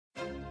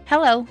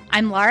Hello,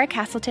 I'm Laura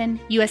Castleton,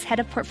 U.S. Head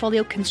of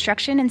Portfolio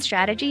Construction and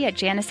Strategy at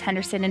Janus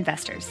Henderson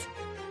Investors.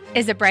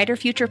 Is a brighter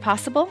future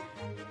possible?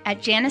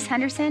 At Janus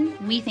Henderson,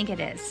 we think it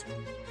is.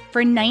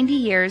 For 90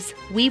 years,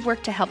 we've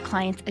worked to help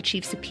clients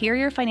achieve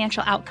superior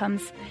financial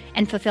outcomes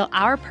and fulfill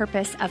our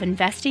purpose of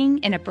investing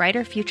in a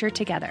brighter future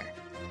together.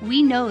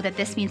 We know that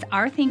this means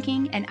our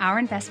thinking and our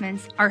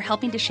investments are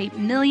helping to shape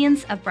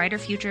millions of brighter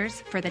futures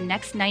for the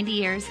next 90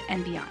 years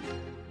and beyond.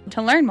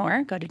 To learn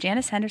more, go to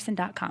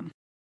janushenderson.com.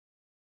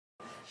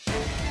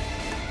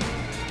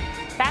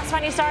 Fast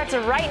Money starts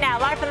right now,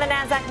 live from the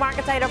NASDAQ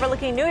market site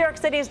overlooking New York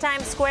City's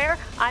Times Square.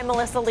 I'm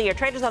Melissa Lee. Your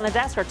traders on the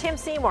desk are Tim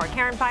Seymour,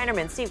 Karen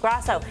Feinerman, Steve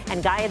Grasso,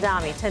 and Guy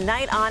Adami.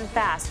 Tonight on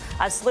Fast,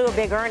 a slew of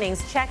big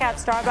earnings. Check out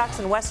Starbucks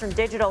and Western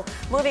Digital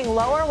moving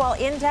lower, while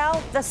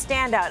Intel, the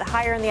standout,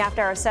 higher in the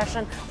after-hour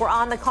session. We're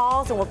on the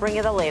calls, and we'll bring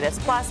you the latest.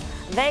 Plus,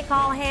 they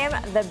call him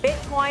the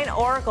Bitcoin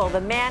Oracle.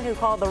 The man who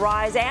called the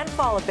rise and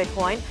fall of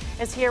Bitcoin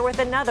is here with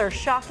another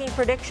shocking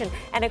prediction,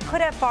 and it could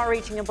have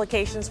far-reaching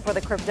implications for the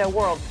crypto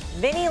world.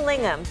 Vinny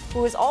Lingham,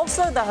 who is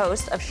also the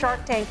host of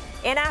Shark Tank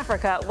in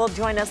Africa, will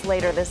join us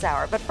later this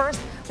hour. But first,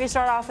 we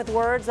start off with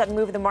words that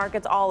move the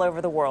markets all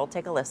over the world.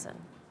 Take a listen.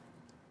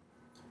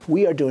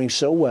 We are doing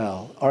so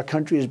well. Our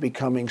country is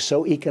becoming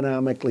so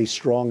economically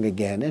strong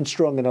again, and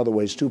strong in other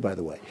ways too, by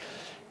the way,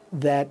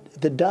 that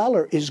the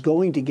dollar is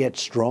going to get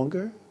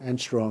stronger and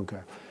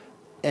stronger.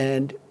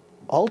 And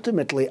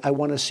ultimately, I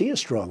want to see a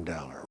strong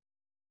dollar.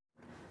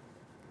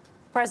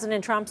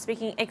 President Trump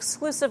speaking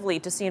exclusively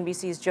to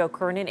CNBC's Joe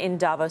Kernan in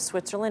Davos,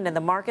 Switzerland, and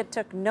the market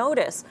took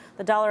notice.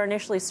 The dollar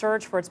initially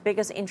surged for its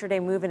biggest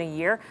intraday move in a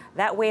year.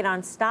 That weighed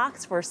on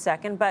stocks for a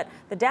second, but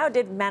the Dow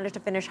did manage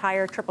to finish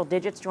higher triple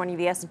digits, joining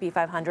the S&P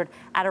 500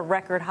 at a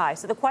record high.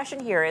 So the question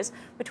here is,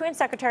 between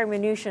Secretary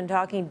Mnuchin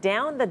talking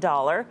down the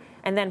dollar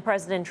and then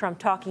President Trump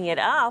talking it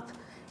up,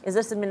 is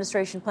this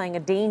administration playing a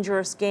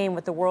dangerous game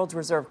with the world's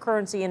reserve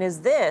currency, and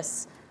is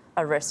this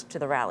a risk to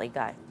the rally,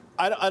 Guy?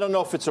 I don't know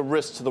if it's a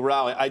risk to the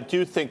rally. I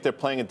do think they're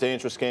playing a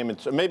dangerous game.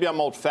 And maybe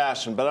I'm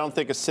old-fashioned, but I don't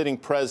think a sitting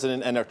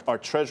president and our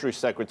Treasury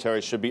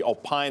Secretary should be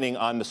opining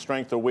on the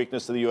strength or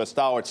weakness of the U.S.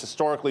 dollar. It's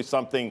historically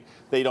something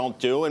they don't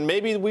do. And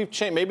maybe we've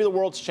changed. Maybe the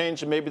world's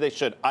changed, and maybe they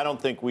should. I don't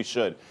think we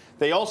should.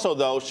 They also,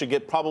 though,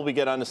 should probably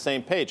get on the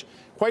same page.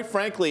 Quite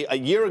frankly, a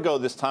year ago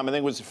this time, I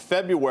think it was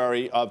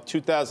February of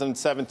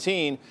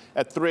 2017,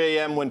 at 3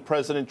 a.m. when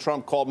President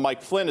Trump called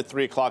Mike Flynn at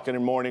 3 o'clock in the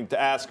morning to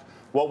ask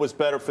what was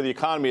better for the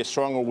economy, a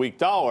strong or weak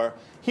dollar.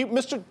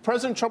 Mr.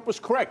 President Trump was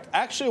correct.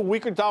 Actually, a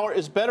weaker dollar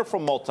is better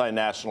for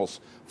multinationals.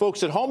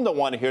 Folks at home don't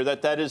want to hear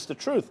that. That is the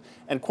truth.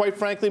 And quite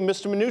frankly,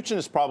 Mr. Mnuchin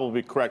is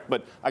probably correct.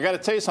 But I got to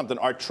tell you something.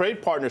 Our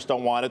trade partners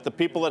don't want it. The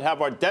people that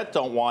have our debt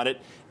don't want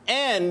it.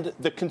 And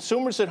the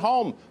consumers at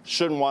home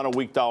shouldn't want a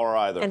weak dollar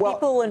either. And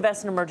people who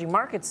invest in emerging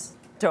markets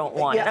don't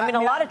want it. I mean,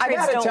 a lot of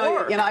trades don't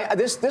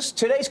work.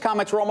 Today's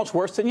comments were almost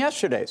worse than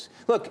yesterday's.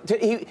 Look,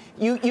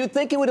 you'd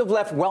think he would have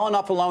left well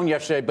enough alone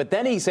yesterday, but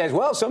then he says,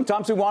 well,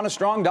 sometimes we want a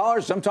strong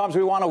dollar, sometimes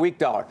we want a weak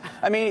dollar.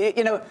 I mean,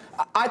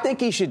 I think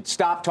he should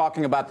stop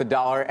talking about the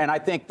dollar, and I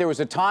think there was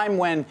a time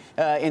when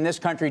in this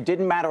country it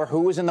didn't matter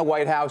who was in the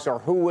White House or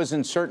who was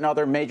in certain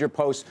other major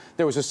posts.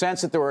 There was a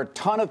sense that there were a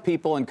ton of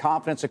people in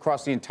confidence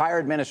across the entire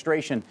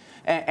administration,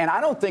 and I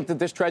don't think that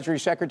this Treasury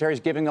Secretary is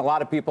giving a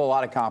lot of people a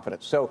lot of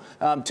confidence. So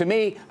to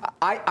me,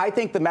 I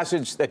think the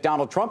message that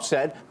Donald Trump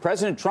said,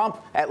 President Trump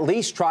at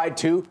least tried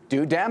to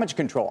do damage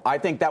control. I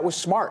think that was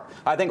smart.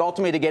 I think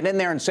ultimately to get in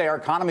there and say our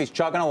economy's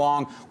chugging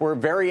along, we're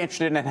very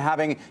interested in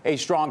having a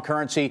strong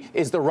currency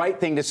is the right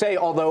thing to say,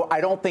 although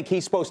I don't think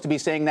he's supposed to be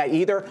saying that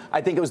either.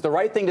 I think it was the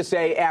right thing to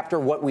say after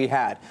what we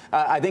had.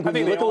 I think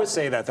they all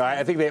say that, though.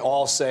 I think they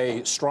all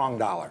say strong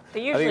dollar.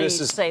 They usually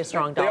say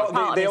strong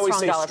dollar. They always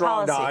say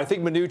strong dollar. I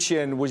think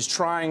Mnuchin was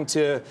trying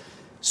to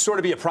sort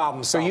of be a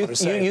problem solver.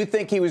 So you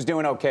think he was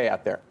doing okay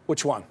out there?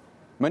 Which one?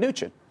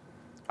 Mnuchin.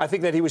 I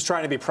think that he was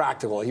trying to be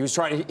practical. He was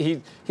trying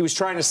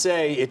to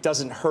say it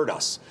doesn't hurt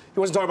us. He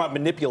wasn't talking about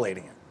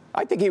manipulating it.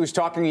 I think he was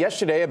talking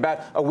yesterday about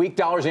a weak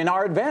dollar's in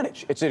our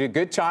advantage. It's at a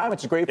good time.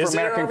 It's great for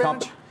American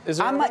companies.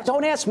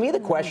 Don't ask me the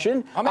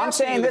question. I'm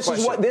saying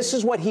this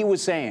is what he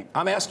was saying.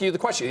 I'm asking you the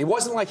question. It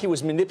wasn't like he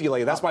was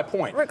manipulating. That's my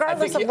point.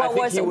 Regardless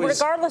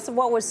of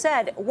what was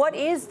said, what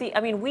is the? I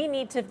mean, we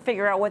need to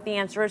figure out what the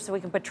answer is so we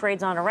can put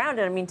trades on around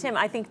it. I mean, Tim,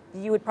 I think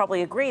you would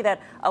probably agree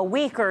that a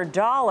weaker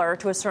dollar,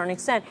 to a certain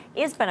extent,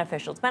 is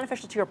beneficial. It's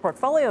beneficial to your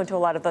portfolio and to a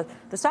lot of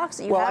the stocks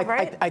that you have,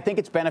 right? I think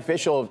it's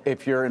beneficial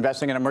if you're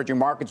investing in emerging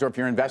markets or if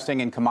you're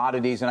investing in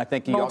commodities. And I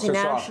think you also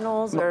saw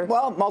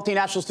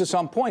multinationals to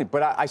some point.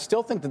 But I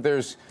still think that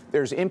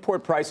there's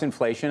import price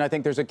inflation. I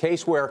think there's a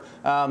case where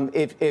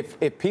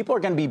if people are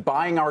going to be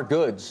buying our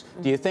goods,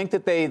 do you think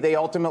that they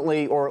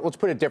ultimately, or let's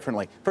put it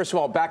differently. First of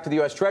all, back to the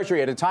U.S.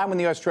 Treasury. At a time when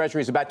the U.S.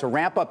 Treasury is about to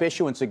ramp up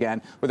issuance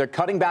again, where they're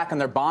cutting back on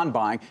their bond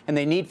buying, and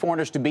they need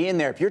foreigners to be in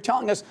there. If you're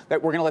telling us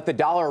that we're going to let the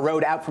dollar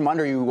erode out from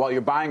under you while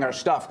you're buying our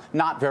stuff,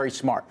 not very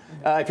smart.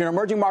 If you're an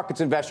emerging markets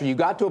investor, you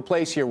got to a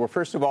place here where,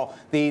 first of all,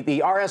 the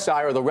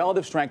RSI, or the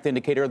relative strength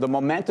indicator, the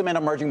momentum in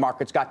emerging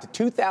markets, got to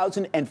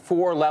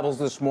 2004 levels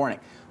this morning.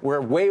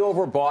 We're way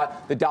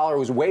overbought. The dollar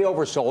was way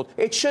oversold.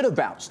 It should have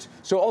bounced.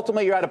 So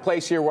ultimately, you're at a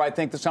place here where I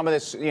think that some of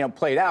this,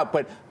 played out.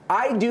 But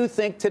I do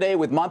think today,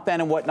 with month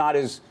end and whatnot,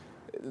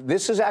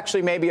 this is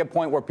actually maybe a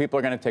point where people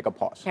are going to take a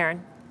pause.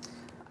 Karen?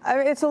 I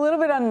mean, it's a little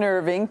bit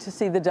unnerving to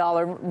see the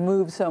dollar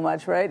move so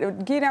much, right?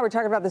 Guy and I were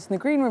talking about this in the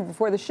green room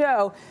before the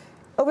show.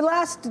 Over the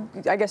last,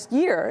 I guess,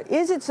 year,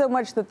 is it so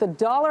much that the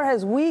dollar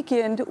has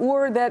weakened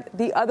or that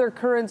the other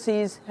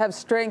currencies have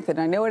strengthened?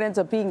 I know it ends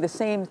up being the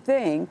same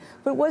thing,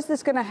 but was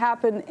this going to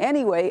happen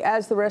anyway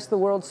as the rest of the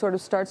world sort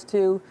of starts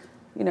to,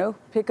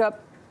 pick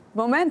up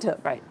momentum?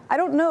 Right. I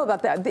don't know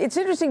about that. It's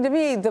interesting to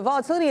me, the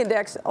volatility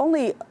index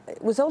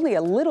was only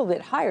a little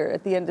bit higher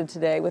at the end of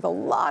today with a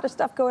lot of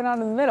stuff going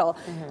on in the middle.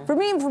 Mm-hmm. For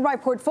me and for my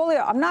portfolio,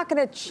 I'm not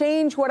going to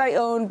change what I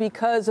own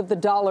because of the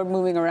dollar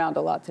moving around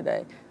a lot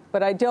today.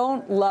 But I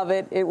don't love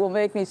it. It will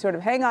make me sort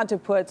of hang on to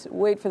puts,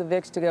 wait for the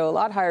VIX to go a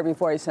lot higher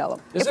before I sell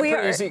them. Is it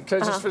crazy?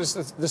 Because just finish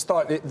this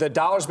thought, the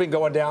dollar's been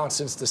going down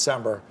since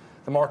December.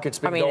 The market's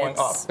been going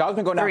up. The dollar's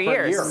been going down for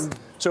a year.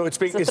 So it's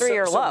been a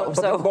 3-year low.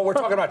 But we're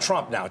talking about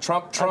Trump now.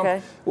 Trump.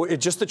 Okay.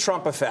 It's just the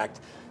Trump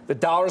effect. The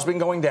dollar's been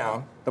going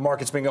down. The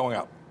market's been going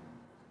up.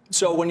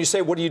 So when you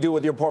say, what do you do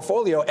with your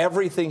portfolio?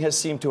 Everything has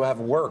seemed to have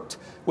worked,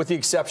 with the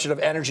exception of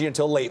energy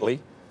until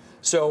lately.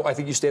 So I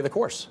think you stay the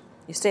course.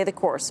 You stay the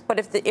course. But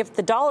if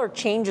the dollar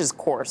changes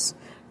course,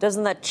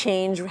 doesn't that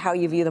change how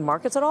you view the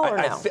markets at all, or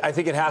no? I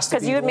think it has to be.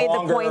 Because you had made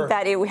the point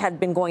that it had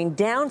been going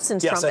down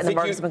since Trump, and the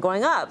market's been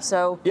going up.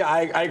 So yeah,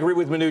 I agree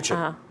with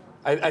Mnuchin.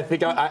 I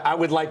think I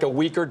would like a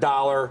weaker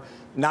dollar,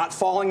 not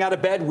falling out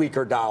of bed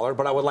weaker dollar,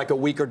 but I would like a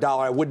weaker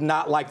dollar. I would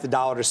not like the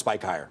dollar to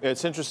spike higher.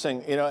 It's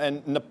interesting,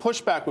 and the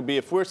pushback would be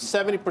if we're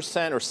 70%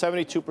 or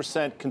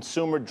 72%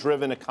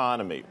 consumer-driven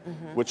economy,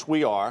 which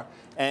we are,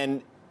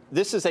 and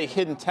this is a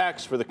hidden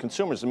tax for the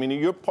consumers. I mean,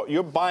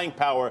 your buying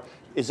power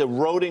is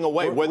eroding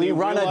away. We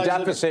run a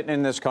deficit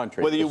in this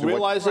country. Whether you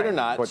realize it or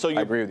not. So I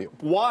agree with you.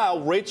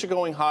 While rates are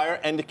going higher,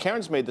 and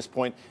Karen's made this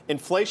point,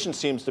 inflation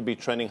seems to be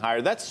trending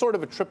higher. That's sort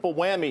of a triple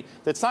whammy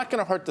that's not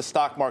going to hurt the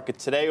stock market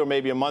today or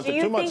maybe a month or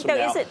 2 months from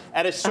now.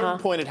 At a certain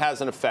point, it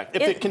has an effect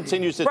if it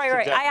continues its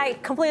trajectory. I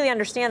completely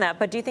understand that.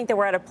 But do you think that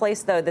we're at a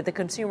place, though, that the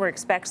consumer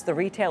expects the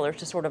retailers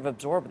to sort of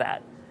absorb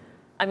that?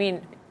 I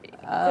mean,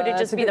 could it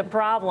just be the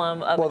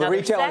problem of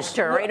another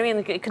sector, right? I mean,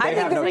 I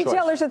think the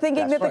retailers are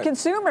thinking that the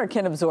consumer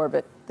can absorb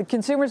it. The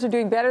consumers are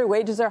doing better.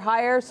 Wages are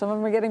higher. Some of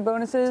them are getting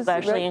bonuses. So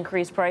actually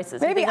increase prices.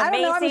 Maybe, I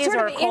don't know. I'm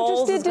sort of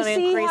interested to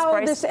see how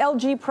this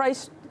LG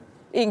price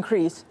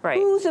increase. Right.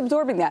 Who's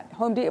absorbing that?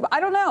 Home Depot? I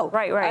don't know.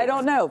 Right. I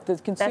don't know. The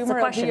consumer. That's the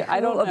question. I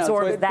don't know.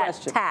 Absorb that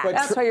tax.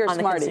 That's why you're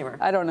smart.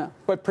 I don't know.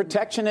 But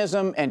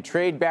protectionism and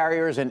trade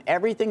barriers and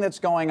everything that's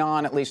going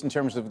on, at least in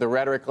terms of the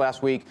rhetoric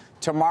last week,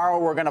 tomorrow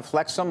we're going to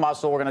flex some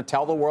muscle. We're going to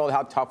tell the world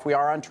how tough we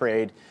are on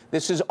trade.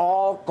 This is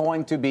all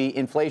going to be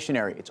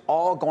inflationary. It's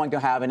all going to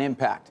have an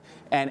impact.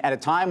 And at a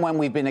time when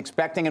we've been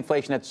expecting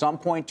inflation at some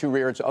point to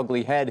rear its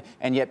ugly head,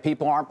 and yet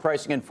people aren't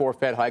pricing in 4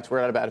 Fed hikes, we're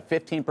at about a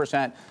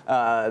 15%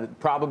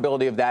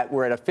 probability of that.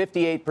 We're at a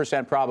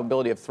 58%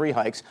 probability of 3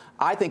 hikes.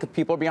 I think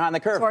people are behind the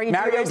curve. So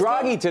Mario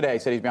Draghi today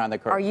said he's behind the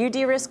curve. Are you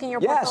de-risking your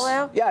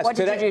portfolio? Yes. What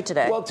did you do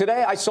today? Well,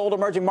 today I sold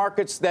emerging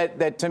markets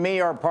that to me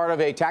are part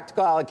of a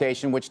tactical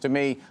allocation, which to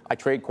me I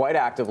trade quite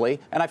actively,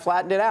 and I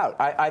flattened it out.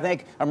 I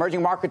think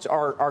emerging markets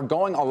are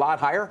going a lot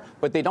higher,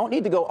 but they don't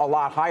need to go a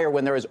lot higher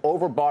when they're as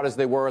overbought as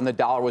they were and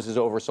the dollar was as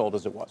oversold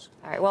as it was.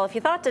 All right. Well, if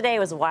you thought today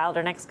was wild,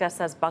 our next guest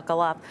says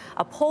buckle up.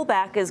 A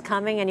pullback is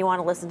coming, and you want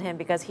to listen to him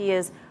because he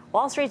is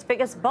Wall Street's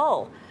biggest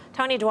bull.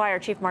 Tony Dwyer,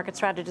 Chief Market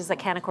Strategist at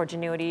Canaccord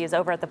Genuity, is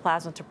over at the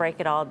Plasma to break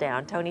it all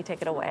down. Tony,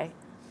 take it away.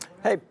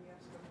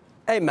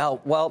 Hey,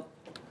 Mel. Well,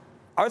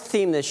 our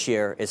theme this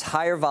year is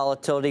higher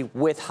volatility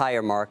with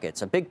higher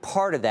markets. A big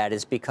part of that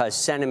is because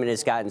sentiment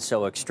has gotten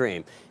so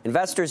extreme.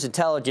 Investors'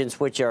 Intelligence,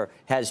 which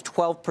has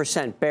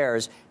 12%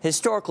 bears,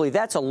 historically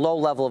that's a low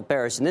level of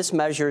bears, and this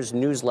measures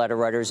newsletter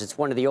writers. It's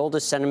one of the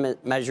oldest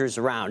sentiment measures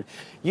around.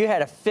 You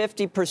had a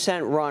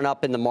 50% run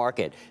up in the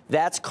market.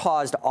 That's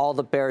caused all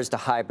the bears to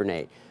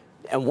hibernate.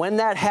 And when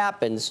that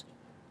happens,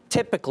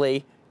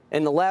 typically,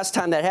 and the last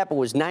time that happened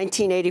was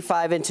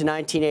 1985 into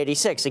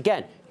 1986.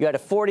 Again, you had a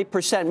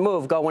 40%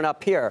 move going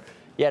up here.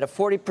 You had a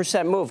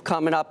 40% move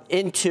coming up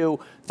into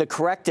the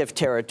corrective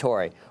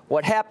territory.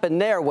 What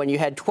happened there when you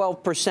had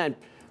 12%,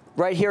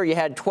 right here you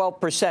had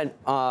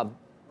 12%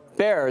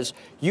 bears,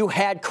 you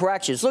had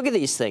corrections. Look at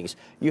these things.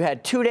 You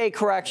had 2-day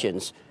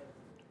corrections,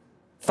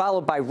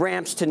 followed by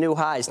ramps to new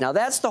highs. Now,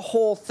 that's the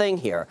whole thing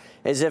here.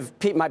 Is if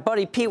my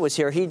buddy Pete was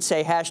here, he'd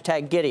say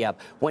hashtag giddy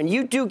up. When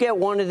you do get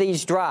one of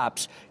these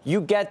drops,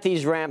 you get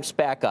these ramps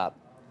back up.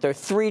 They're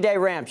 3-day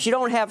ramps. You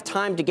don't have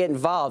time to get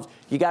involved.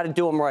 You got to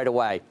do them right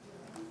away.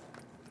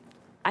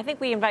 I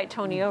think we invite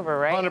Tony over,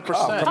 right? 100%.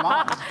 Oh, come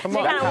on. It's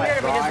kind of weird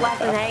if we just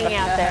left him hanging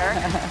out there.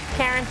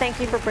 Karen, thank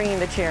you for bringing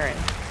the cheer in.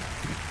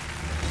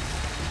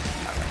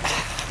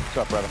 What's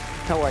up, brother?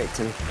 How are you,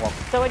 Tim?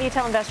 Welcome. So what do you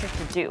tell investors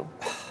to do?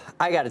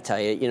 I got to tell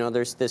you,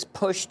 there's this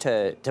push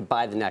to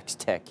buy the next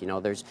tick. You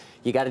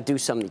got to do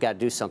something. You got to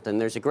do something.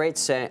 There's a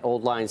great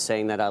old line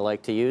saying that I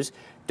like to use: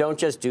 "Don't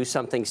just do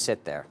something,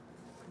 sit there."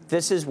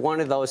 This is one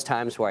of those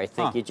times where I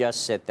think you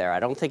just sit there. I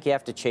don't think you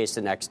have to chase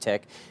the next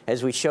tick.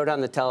 As we showed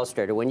on the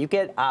telestrator, when you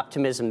get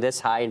optimism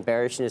this high and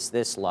bearishness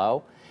this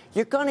low,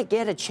 you're going to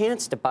get a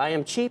chance to buy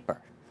them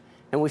cheaper.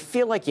 And we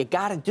feel like you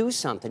got to do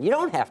something. You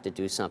don't have to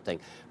do something.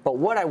 But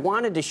what I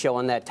wanted to show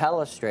on that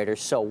telestrator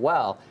so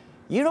well,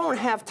 you don't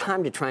have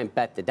time to try and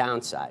bet the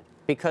downside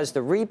because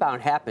the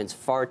rebound happens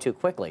far too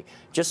quickly.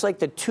 Just like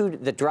the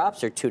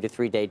drops are 2 to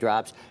 3 day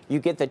drops, you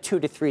get the 2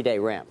 to 3 day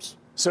ramps.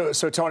 So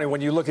Tony,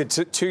 when you look at,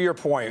 to your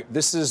point,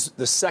 this is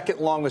the second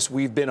longest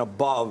we've been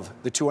above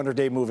the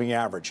 200-day moving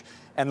average.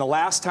 And the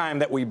last time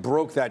that we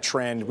broke that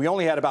trend, we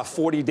only had about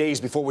 40 days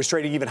before it was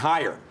trading even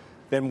higher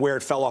than where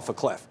it fell off a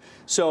cliff.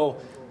 So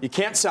you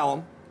can't sell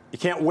them. You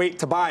can't wait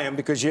to buy them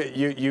because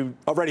you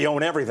already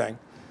own everything.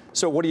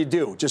 So what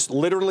do? Just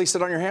literally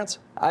sit on your hands?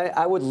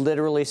 I would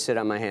literally sit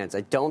on my hands.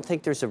 I don't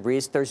think there's a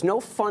reason. There's no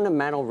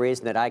fundamental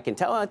reason that I can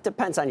tell. Well, it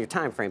depends on your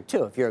time frame,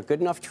 too. If you're a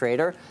good enough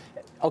trader,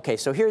 okay,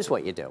 so here's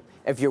what you do.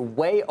 If you're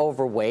way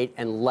overweight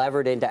and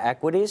levered into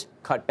equities,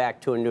 cut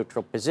back to a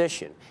neutral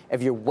position.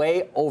 If you're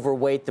way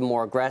overweight the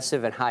more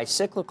aggressive and high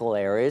cyclical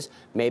areas,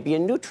 maybe you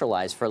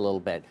neutralize for a little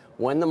bit.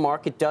 When the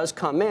market does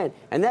come in,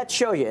 and that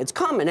shows you it's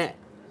coming in.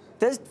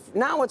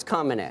 Now it's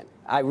coming in.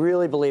 I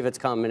really believe it's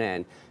coming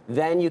in.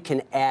 Then you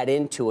can add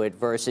into it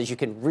versus you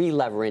can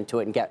re-lever into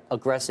it and get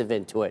aggressive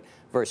into it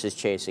versus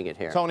chasing it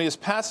here. Tony, is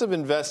passive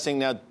investing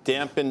now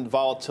dampened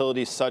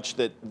volatility such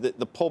that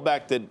the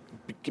pullback that,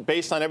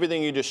 based on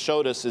everything you just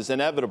showed us, is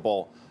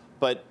inevitable,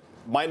 but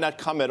might not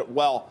come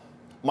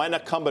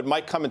but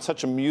might come in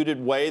such a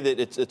muted way that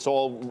it's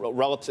all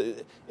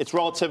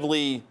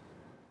relatively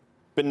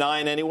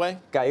benign anyway?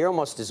 Guy, you're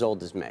almost as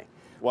old as me.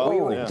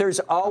 Well, yeah. There's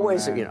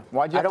always,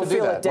 Why'd you I don't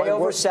feel a day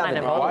over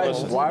 70.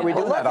 Why are we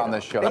doing that on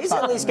this show? He's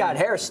at least got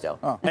hair still.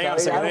 Oh. Hang on a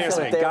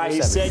second. Guy,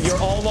 he said you're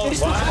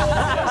almost.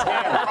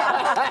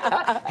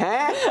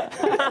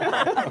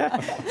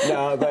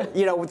 No, but,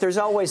 there's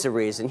always a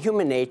reason.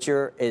 Human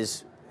nature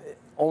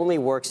only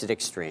works at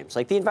extremes.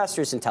 Like the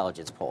Investors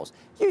Intelligence polls.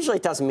 Usually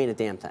it doesn't mean a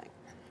damn thing.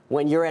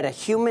 When you're at a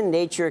human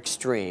nature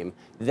extreme,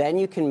 then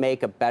you can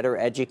make a better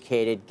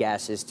educated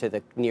guess as to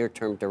the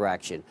near-term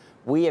direction.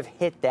 We have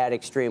hit that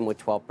extreme with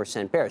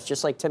 12% bears,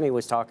 just like Timmy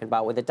was talking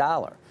about with the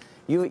dollar.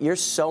 You're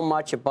so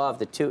much above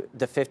the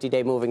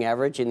 50-day moving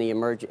average in the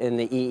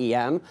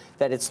EEM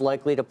that it's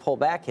likely to pull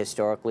back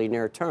historically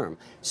near term.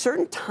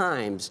 Certain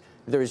times,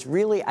 there's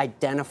really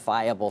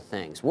identifiable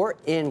things. We're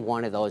in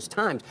one of those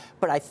times.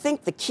 But I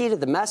think the key to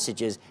the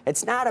message is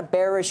it's not a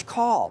bearish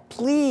call.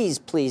 Please,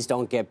 please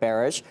don't get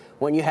bearish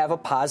when you have a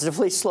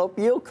positively sloped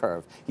yield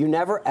curve. You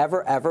never,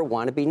 ever, ever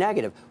want to be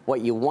negative.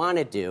 What you want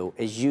to do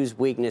is use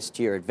weakness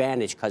to your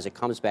advantage because it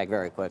comes back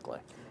very quickly.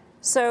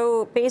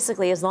 So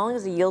basically, as long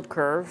as the yield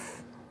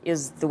curve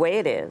is the way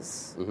it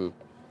is,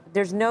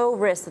 there's no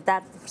risk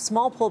that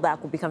small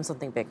pullback will become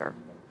something bigger.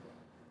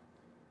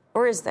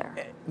 Or is there?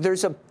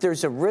 There's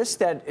a risk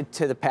that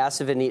to the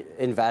passive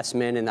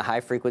investment and the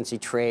high frequency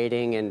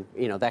trading and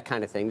that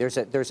kind of thing. There's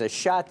a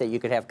shot that you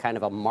could have kind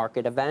of a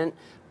market event,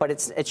 but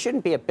it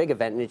shouldn't be a big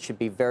event and it should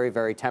be very,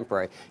 very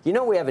temporary.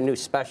 We have a new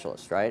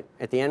specialist, right?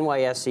 At the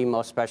NYSE,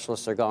 most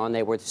specialists are gone.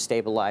 They were the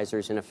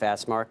stabilizers in a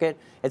fast market.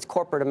 It's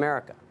corporate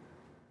America.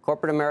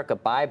 Corporate America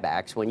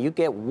buybacks. When you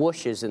get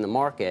whooshes in the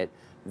market,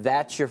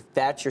 that's your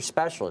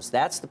specialist.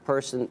 That's the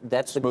person.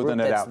 That's the group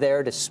that's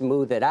there to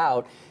smooth it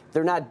out.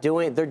 They're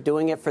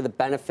doing it for the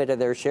benefit of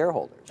their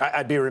shareholders.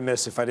 I'd be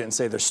remiss if I didn't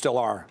say there still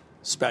are.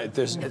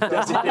 There's noted,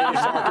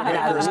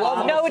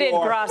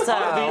 Grasso.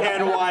 The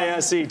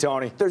NYSE,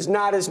 Tony. There's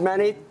not as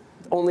many.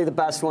 Only the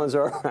best ones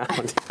are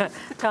around.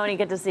 Tony,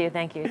 good to see you.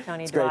 Thank you,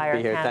 Tony it's Dwyer.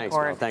 Great to be here. Thanks,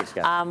 Mel. Thanks,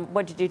 guys.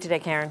 What'd you do today,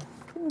 Karen?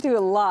 Didn't do a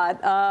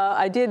lot.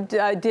 I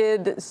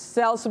did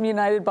sell some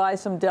United, buy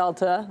some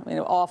Delta.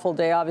 Awful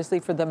day, obviously,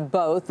 for them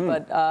both,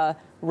 but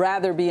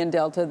rather be in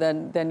Delta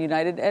than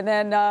United. And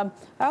then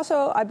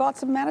I bought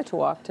some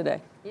Manitowoc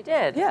today. You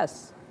did?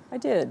 Yes, I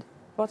did.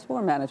 Bought some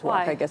more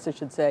Manitowoc, Why? I guess I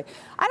should say.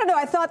 I don't know.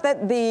 I thought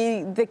that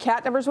the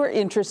cat numbers were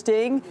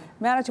interesting.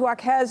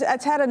 Manitowoc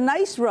it's had a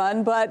nice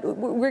run, but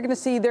we're going to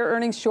see their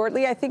earnings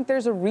shortly. I think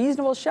there's a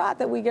reasonable shot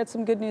that we get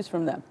some good news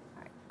from them.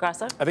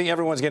 Grasso? I think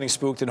everyone's getting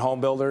spooked in home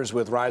builders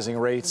with rising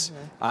rates.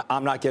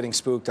 I'm not getting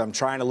spooked. I'm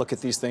trying to look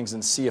at these things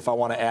and see if I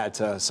want to add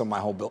to some of my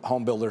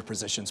home builder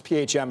positions.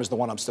 PHM is the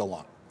one I'm still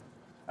long.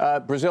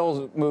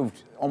 Brazil's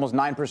moved almost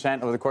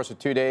 9% over the course of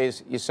 2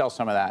 days. You sell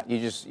some of that.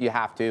 You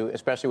have to,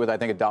 especially with, I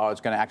think, a dollar.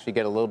 It's going to actually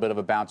get a little bit of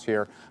a bounce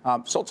here.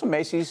 Sold some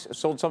Macy's,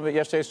 sold some of it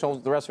yesterday,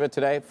 sold the rest of it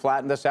today,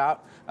 flattened this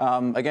out.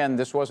 Again,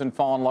 this wasn't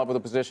fall in love with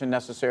a position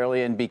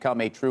necessarily and become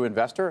a true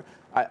investor.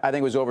 I think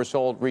it was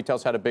oversold.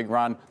 Retail's had a big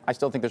run. I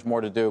still think there's more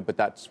to do, but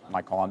that's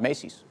my call on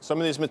Macy's. Some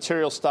of these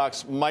material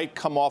stocks might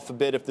come off a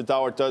bit if the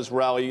dollar does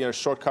rally,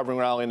 short covering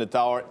rally in the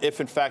dollar.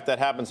 If, in fact, that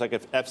happens, like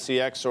if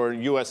FCX or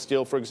U.S.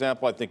 Steel, for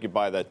example, I think you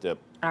buy that dip.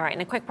 All right,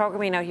 and a quick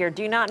programming note here.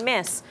 Do not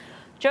miss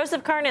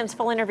Joseph Kernan's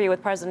full interview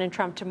with President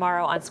Trump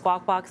tomorrow on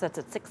Squawk Box. That's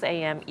at 6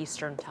 a.m.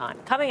 Eastern Time.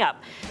 Coming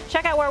up,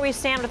 check out where we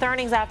stand with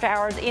earnings after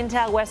hours.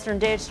 Intel, Western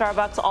Dig,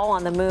 Starbucks, all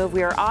on the move.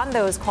 We are on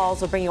those calls.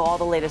 We'll bring you all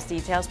the latest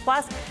details.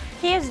 Plus,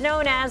 He is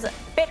known as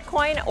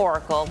Bitcoin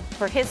Oracle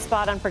for his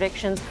spot-on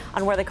predictions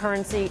on where the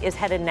currency is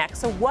headed next.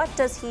 So what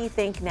does he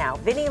think now?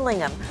 Vinny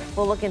Lingham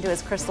will look into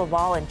his crystal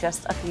ball in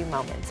just a few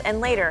moments. And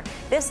later,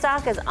 this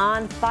stock is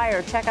on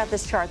fire. Check out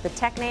this chart. The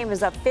tech name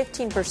is up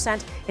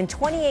 15% in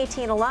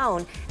 2018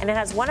 alone, and it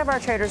has one of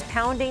our traders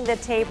pounding the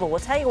table. We'll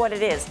tell you what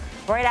it is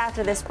right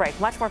after this break.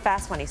 Much more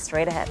Fast Money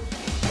straight ahead.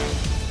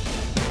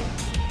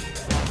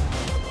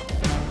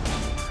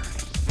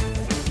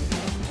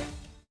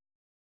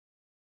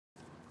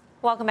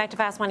 Welcome back to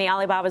Fast Money.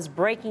 Alibaba's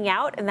breaking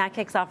out, and that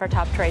kicks off our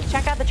top trades.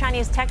 Check out the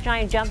Chinese tech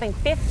giant jumping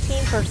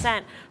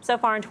 15% so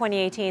far in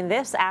 2018.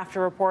 This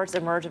after reports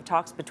emerge of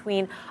talks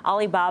between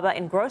Alibaba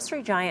and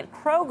grocery giant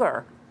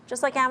Kroger.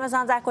 Just like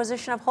Amazon's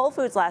acquisition of Whole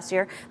Foods last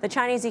year, the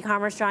Chinese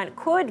e-commerce giant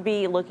could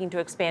be looking to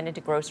expand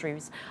into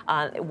groceries.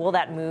 Will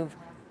that move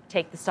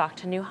take the stock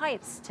to new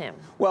heights, Tim?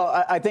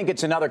 Well, I think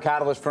it's another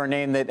catalyst for a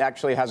name that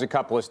actually has a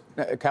couple of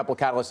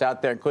catalysts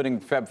out there, including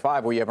Feb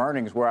 5, where you have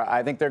earnings, where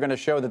I think they're going to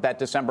show that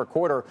December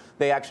quarter,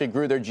 they actually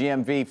grew their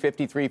GMV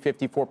 53,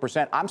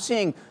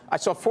 54%. I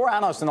saw 4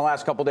 analysts in the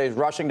last couple of days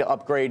rushing to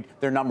upgrade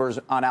their numbers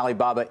on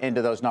Alibaba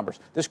into those numbers.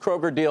 This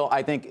Kroger deal,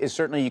 I think, is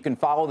certainly, you can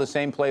follow the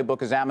same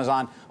playbook as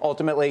Amazon.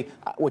 Ultimately,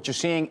 what you're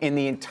seeing in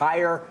the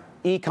entire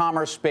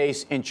e-commerce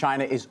space in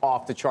China is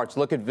off the charts.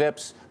 Look at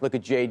Vips, look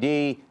at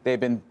JD. They've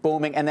been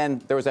booming. And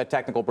then there was that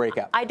technical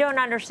breakout. I don't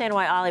understand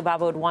why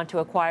Alibaba would want to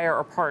acquire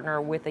or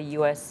partner with a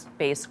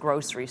U.S.-based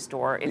grocery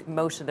store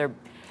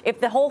if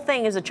the whole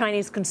thing is a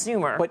Chinese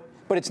consumer.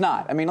 But it's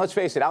not. I mean, let's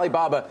face it,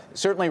 Alibaba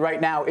certainly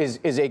right now is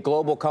a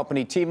global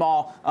company.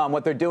 Tmall,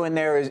 what they're doing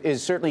there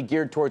is certainly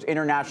geared towards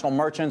international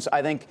merchants.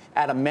 I think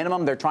at a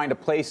minimum, they're trying to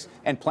place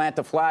and plant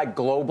a flag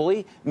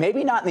globally.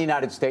 Maybe not in the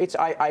United States.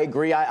 I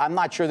agree. I'm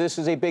not sure this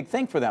is a big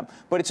thing for them.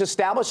 But it's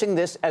establishing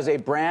this as a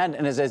brand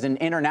and as an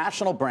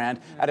international brand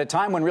at a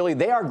time when really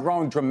they are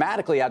growing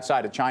dramatically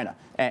outside of China.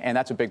 And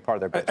that's a big part of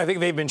their business. I think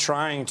they've been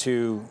trying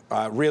to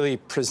really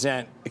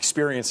present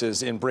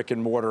experiences in brick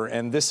and mortar.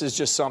 And this is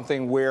just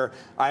something where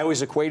I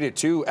always equate it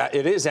to,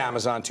 it is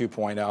Amazon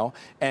 2.0.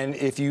 And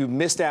if you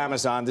missed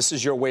Amazon, this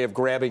is your way of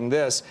grabbing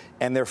this.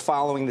 And they're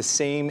following the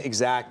same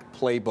exact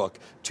playbook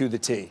to the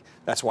T.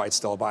 That's why it's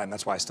still a buy, and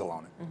that's why I still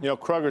own it. You know,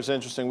 Kroger's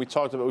interesting. We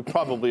talked about it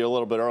probably a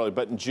little bit early,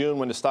 but in June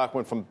when the stock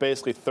went from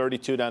basically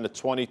 32 down to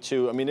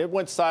 22, I mean, it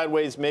went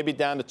sideways, maybe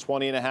down to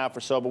 20.5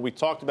 or so, but we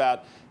talked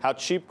about how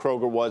cheap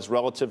Kroger was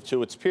relative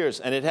to its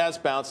peers, and it has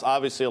bounced,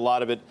 obviously, a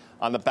lot of it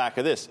on the back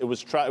of this. It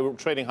was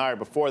trading higher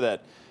before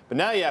that. But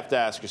now you have to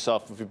ask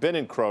yourself, if you've been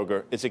in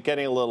Kroger, is it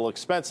getting a little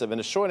expensive? And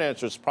the short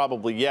answer is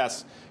probably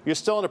yes. You're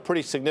still in a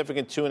pretty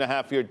significant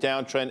 2.5-year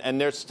downtrend, and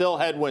there's still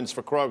headwinds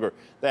for Kroger.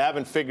 They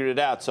haven't figured it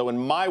out. So in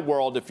my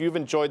world, if you've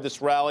enjoyed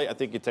this rally, I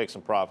think you take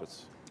some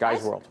profits.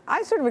 Guy's world.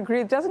 I sort of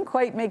agree. It doesn't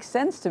quite make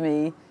sense to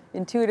me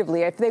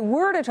intuitively. If they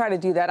were to try to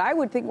do that, I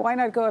would think, why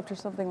not go after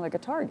something like a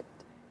Target?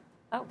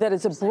 That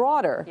is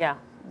broader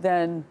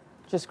than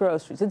just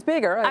groceries. It's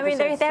bigger. I mean,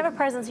 they have a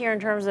presence here in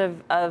terms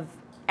of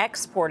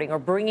exporting or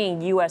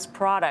bringing U.S.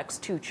 products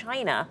to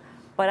China,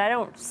 but I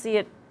don't see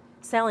it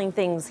selling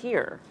things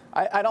here.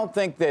 I don't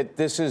think that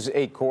this is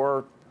a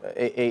core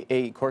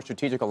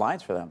strategic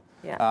alliance for them.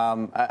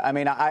 Yeah. I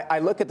mean, I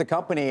look at the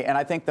company, and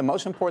I think the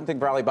most important thing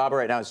for Alibaba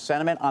right now is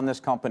sentiment on this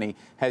company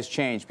has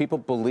changed. People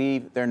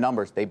believe their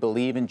numbers. They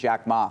believe in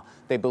Jack Ma.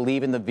 They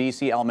believe in the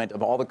VC element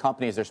of all the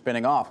companies they're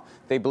spinning off.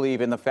 They believe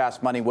in the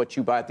fast money, what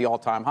you buy at the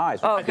all-time highs.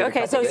 Oh,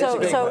 okay.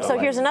 So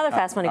here's another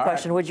fast money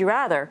question. Right. Would you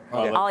rather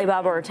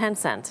Alibaba or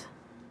Tencent?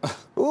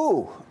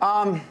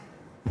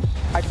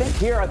 I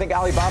think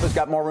Alibaba's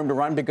got more room to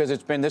run because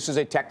this is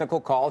a technical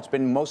call. It's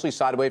been mostly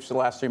sideways for the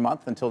last 3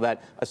 months until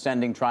that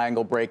ascending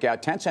triangle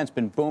breakout. Tencent's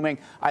been booming.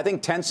 I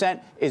think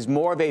Tencent is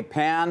more of a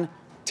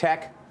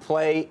pan-tech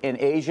play in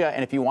Asia,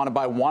 and if you want to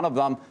buy one of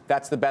them,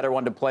 that's the better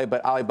one to play,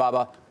 but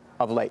Alibaba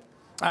of late.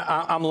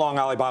 I'm long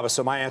Alibaba,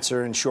 so my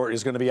answer in short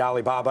is going to be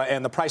Alibaba.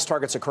 And the price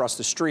targets across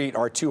the street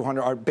are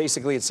 200.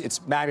 Basically,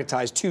 it's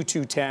magnetized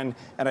 210,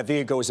 and I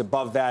think it goes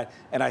above that.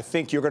 And I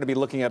think you're going to be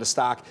looking at a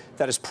stock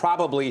that is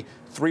probably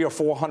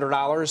 $300 or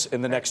 $400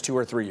 in the next 2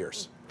 or 3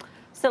 years.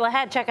 Still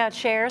ahead, check out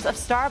shares of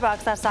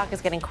Starbucks. That stock is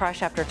getting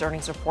crushed after its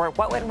earnings report.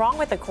 What went wrong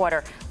with the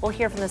quarter? We'll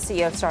hear from the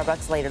CEO of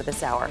Starbucks later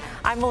this hour.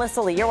 I'm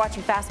Melissa Lee. You're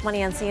watching Fast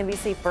Money on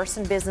CNBC, first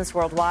in business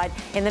worldwide.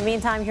 In the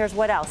meantime, here's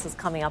what else is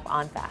coming up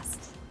on Fast.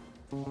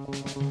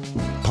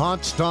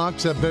 Pot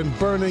stocks have been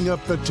burning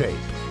up the tape,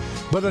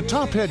 but a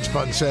top hedge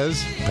fund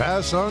says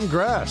pass on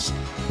grass.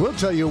 We'll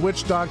tell you which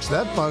stocks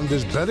that fund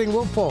is betting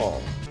will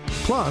fall.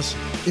 Plus,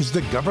 is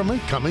the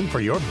government coming for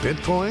your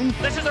Bitcoin?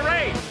 This is a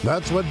raid.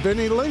 That's what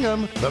Vinny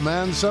Lingham, the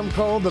man some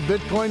call the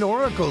Bitcoin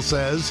Oracle,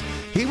 says.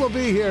 He will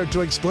be here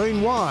to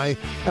explain why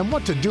and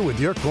what to do with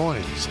your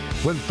coins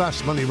when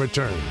Fast Money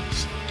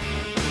returns.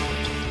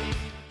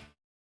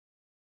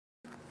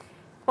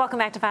 Welcome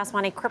back to Fast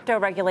Money. Crypto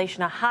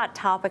regulation, a hot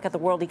topic at the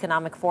World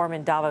Economic Forum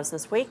in Davos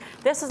this week.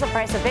 This is the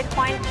price of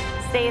Bitcoin.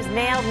 Stays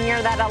nailed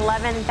near that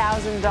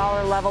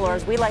 $11,000 level, or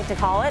as we like to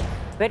call it,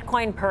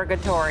 Bitcoin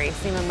purgatory.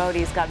 Seema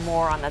Modi's got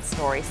more on that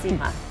story.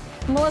 Seema.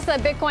 Melissa,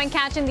 Bitcoin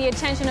catching the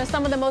attention of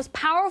some of the most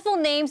powerful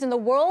names in the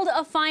world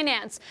of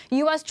finance.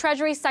 U.S.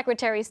 Treasury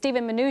Secretary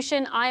Steven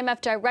Mnuchin, IMF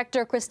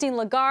Director Christine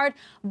Lagarde,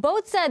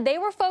 both said they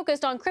were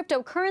focused on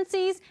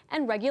cryptocurrencies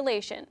and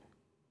regulation.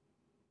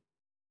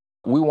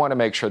 We want to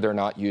make sure they're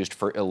not used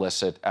for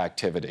illicit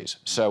activities.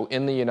 So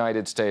in the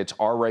United States,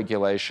 our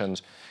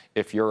regulations,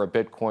 if you're a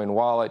Bitcoin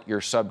wallet,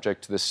 you're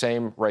subject to the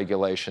same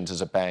regulations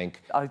as a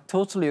bank. I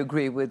totally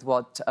agree with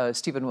what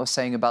Stephen was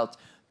saying about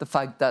the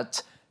fact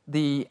that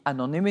the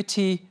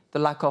anonymity, the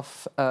lack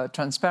of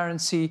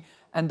transparency,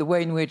 and the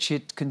way in which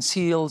it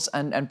conceals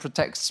and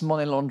protects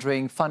money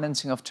laundering,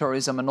 financing of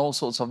terrorism, and all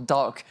sorts of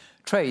dark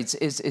trades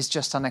is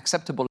just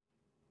unacceptable.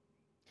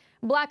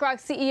 BlackRock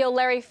CEO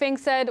Larry Fink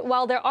said,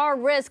 while there are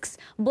risks,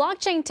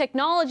 blockchain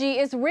technology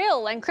is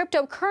real and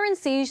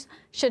cryptocurrencies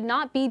should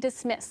not be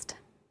dismissed.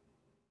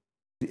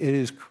 It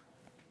has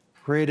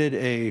created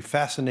a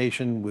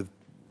fascination with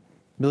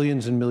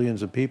millions and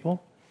millions of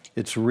people.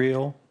 It's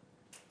real.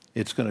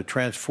 It's going to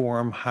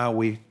transform how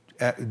we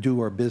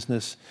do our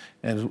business,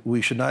 and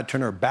we should not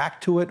turn our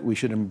back to it. We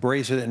should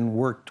embrace it and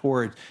work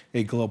toward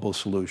a global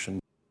solution.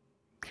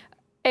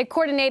 A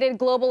coordinated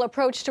global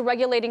approach to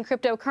regulating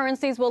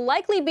cryptocurrencies will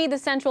likely be the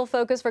central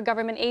focus for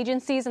government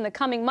agencies in the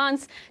coming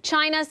months.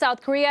 China,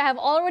 South Korea have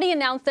already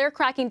announced they're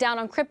cracking down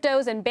on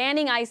cryptos and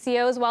banning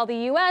ICOs, while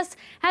the U.S.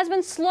 has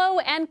been slow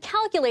and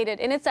calculated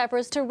in its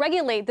efforts to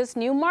regulate this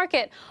new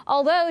market.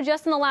 Although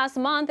just in the last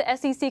month,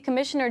 SEC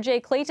Commissioner Jay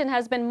Clayton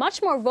has been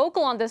much more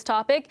vocal on this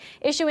topic,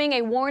 issuing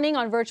a warning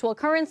on virtual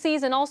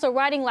currencies and also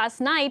writing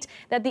last night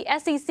that the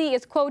SEC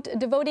is, quote,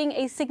 devoting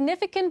a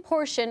significant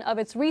portion of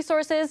its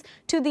resources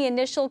to the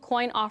initial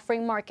coin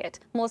offering market.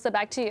 Melissa,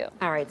 back to you.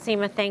 All right,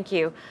 Seema, thank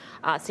you.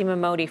 Seema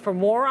Modi. For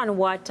more on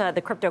what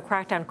the crypto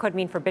crackdown could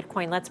mean for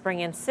Bitcoin, let's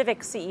bring in Civic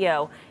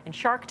CEO and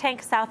Shark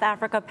Tank South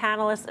Africa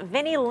panelist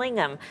Vinny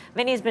Lingham.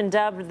 Vinny's been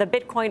dubbed the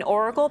Bitcoin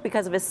Oracle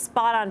because of his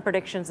spot-on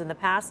predictions in the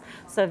past.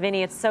 So,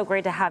 Vinny, it's so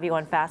great to have you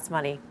on Fast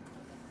Money.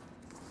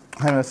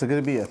 Hi, Melissa. Good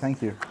to be here.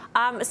 Thank you.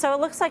 So it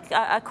looks like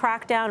a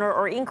crackdown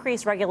or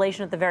increased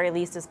regulation at the very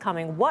least is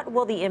coming. What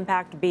will the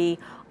impact be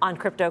on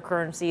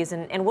cryptocurrencies,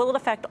 and will it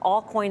affect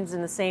all coins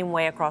in the same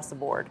way across the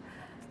board?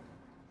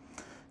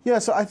 Yeah,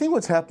 so I think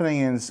what's happening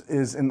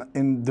is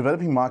in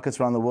developing markets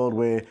around the world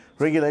where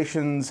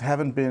regulations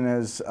haven't been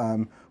as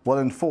well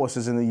enforced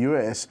as in the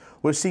US,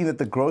 we're seeing that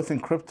the growth in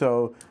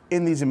crypto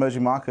in these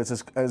emerging markets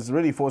has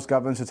really forced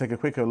governments to take a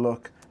closer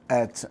look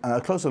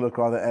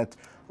at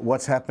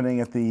what's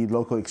happening at the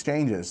local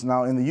exchanges.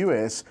 Now, in the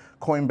U.S.,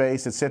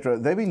 Coinbase, et cetera,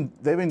 they've been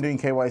doing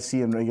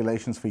KYC and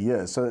regulations for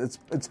years. So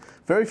it's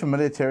very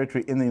familiar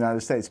territory in the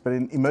United States. But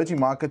in emerging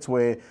markets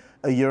where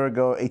a year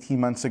ago, 18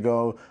 months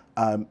ago,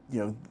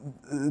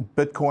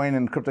 Bitcoin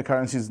and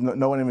cryptocurrencies,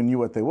 no one even knew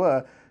what they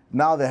were.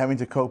 Now they're having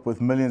to cope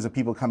with millions of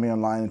people coming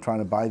online and trying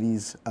to buy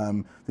these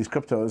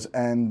cryptos,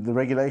 and the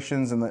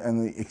regulations and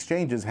the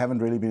exchanges haven't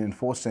really been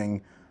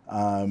enforcing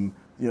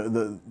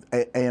the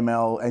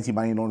AML,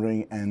 anti-money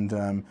laundering,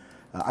 and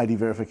ID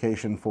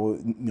verification for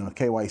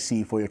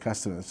KYC for your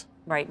customers.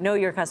 Right, know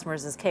your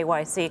customers is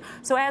KYC.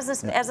 So as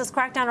this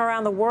crackdown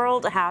around the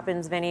world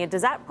happens, Vinny,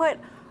 does that put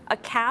a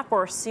cap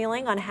or a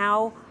ceiling on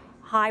how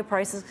high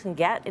prices can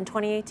get in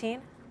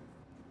 2018?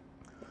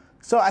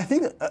 So I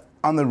think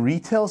on the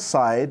retail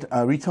side,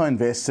 retail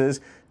investors,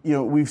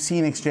 we've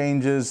seen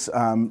exchanges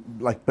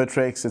like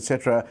Bittrex, et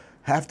cetera,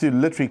 have to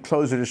literally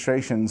close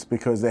registrations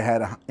because they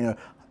had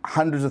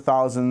hundreds of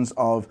thousands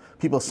of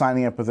people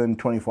signing up within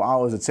 24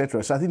 hours, et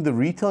cetera. So I think the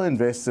retail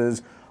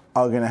investors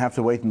are going to have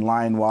to wait in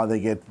line while they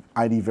get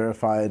ID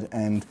verified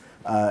and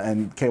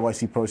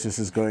KYC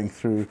processes going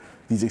through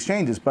these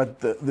exchanges.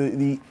 But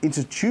the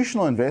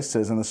institutional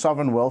investors and the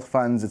sovereign wealth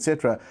funds, et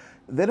cetera,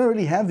 they don't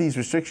really have these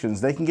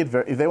restrictions. They can get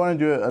if they want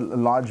to do a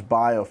large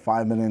buy of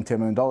 $5 million, $10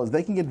 million,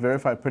 they can get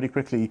verified pretty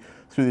quickly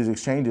through these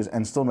exchanges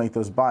and still make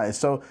those buys.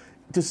 So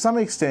to some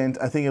extent,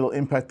 I think it'll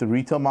impact the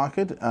retail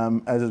market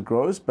as it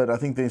grows, but I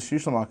think the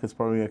institutional market's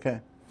probably okay.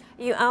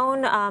 You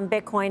own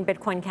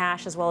Bitcoin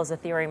Cash, as well as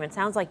Ethereum. It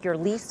sounds like your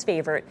least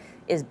favorite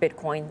is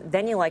Bitcoin.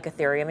 Then you like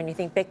Ethereum, and you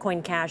think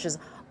Bitcoin Cash is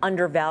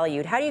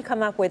undervalued. How do you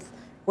come up with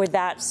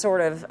that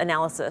sort of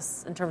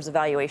analysis in terms of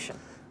valuation?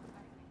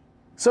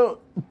 So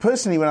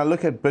personally, when I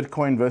look at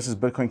Bitcoin versus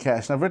Bitcoin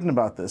Cash, and I've written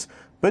about this,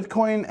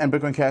 Bitcoin and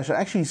Bitcoin Cash are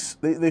actually,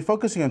 they're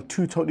focusing on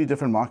two totally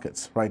different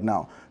markets right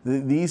now.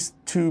 These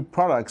two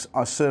products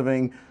are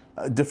serving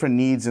different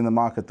needs in the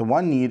market. The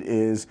one need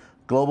is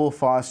global,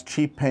 fast,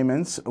 cheap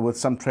payments with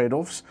some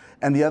trade-offs,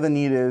 and the other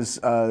need is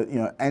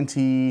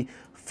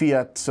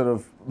anti-fiat sort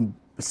of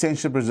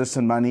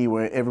censorship-resistant money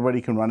where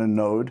everybody can run a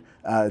node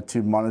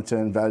to monitor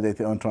and validate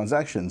their own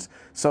transactions.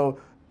 So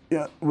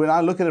when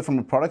I look at it from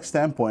a product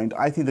standpoint,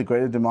 I think the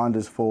greater demand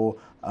is for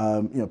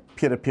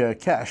peer-to-peer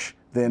cash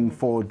than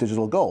for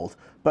digital gold.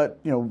 But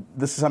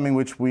this is something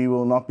which we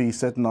will not be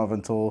certain of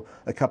until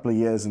a couple of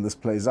years and this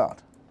plays out.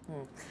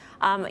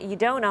 You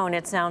don't own,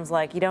 it sounds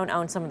like, you don't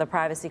own some of the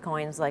privacy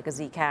coins like a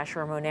Zcash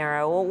or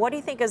Monero. Well, what do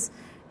you think is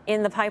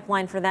in the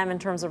pipeline for them in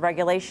terms of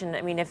regulation?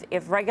 I mean,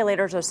 if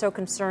regulators are so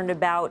concerned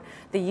about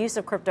the use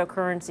of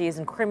cryptocurrencies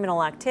and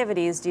criminal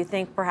activities, do you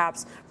think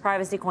perhaps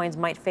privacy coins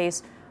might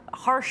face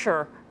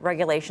harsher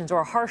regulations or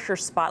a harsher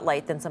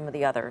spotlight than some of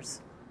the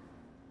others?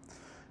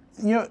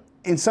 You know,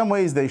 in some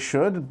ways they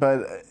should,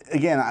 but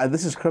again,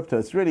 this is crypto.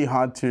 It's really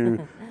hard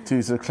to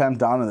sort of clamp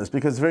down on this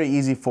because it's very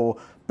easy for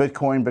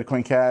Bitcoin,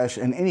 Bitcoin Cash,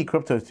 and any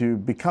crypto to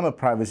become a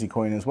privacy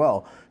coin as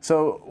well.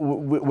 So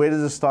where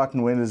does it start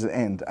and where does it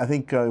end? I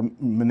think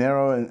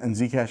Monero and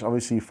Zcash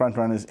obviously front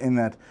runners in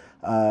that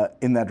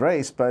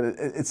race, but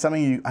it's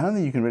something I don't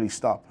think you can really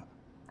stop.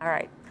 All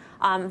right.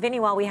 Vinny,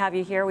 while we have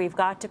you here, we've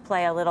got to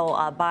play a little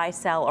buy,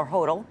 sell, or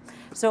hodl.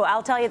 So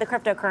I'll tell you the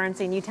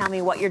cryptocurrency, and you tell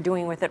me what you're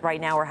doing with it right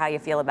now or how you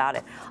feel about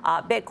it.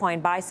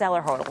 Bitcoin, buy, sell,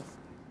 or hodl?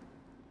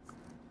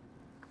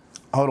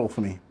 Hodl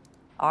for me.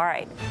 All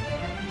right.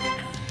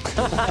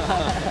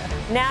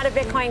 Now to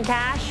Bitcoin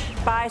Cash,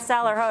 buy,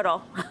 sell, or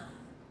hodl?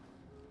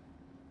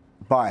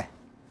 Buy.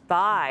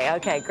 Buy.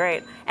 Okay,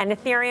 great. And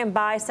Ethereum,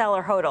 buy, sell,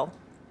 or hodl?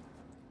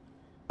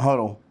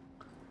 Hodl.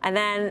 And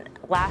then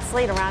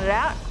lastly, to round it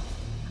out,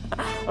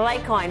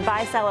 Litecoin,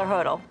 buy, sell, or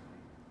hodl?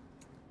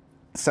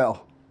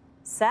 Sell.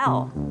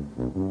 Sell.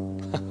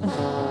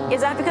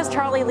 Is that because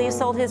Charlie Lee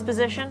sold his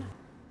position?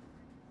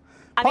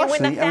 I mean,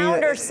 when the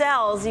founder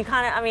sells, you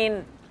kind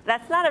of,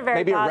 that's not a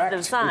very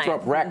positive sign. We throw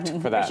up wrecked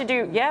for that. We should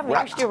do,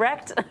 we should do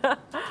wrecked.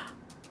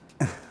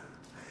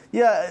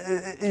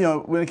 Yeah,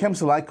 when it comes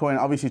to Litecoin,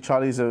 obviously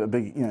Charlie's a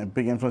big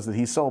influence that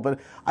he sold, but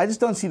I just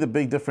don't see the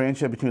big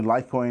differential between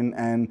Litecoin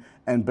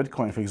and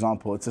Bitcoin, for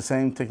example. It's the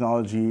same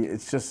technology.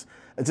 It's just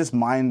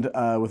mined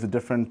with a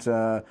different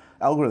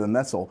algorithm.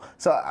 That's all.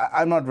 So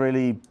I'm not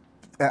really.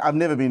 I've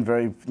never been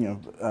very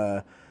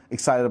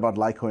excited about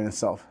Litecoin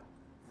itself.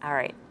 All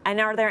right.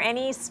 And are there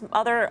any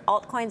other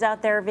altcoins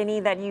out there, Vinny,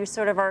 that you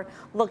sort of are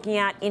looking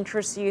at,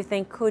 interests you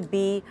think could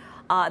be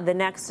the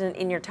next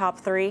in your top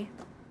 3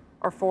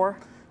 or 4?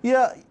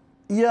 Yeah.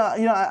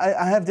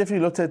 I have definitely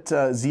looked at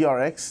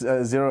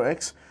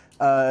ZeroX.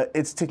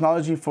 It's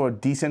technology for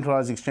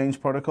decentralized exchange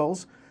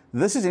protocols.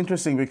 This is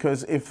interesting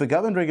because if the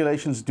government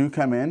regulations do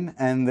come in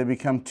and they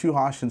become too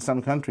harsh in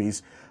some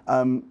countries,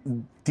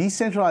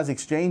 decentralized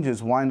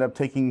exchanges wind up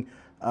taking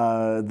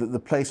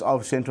the place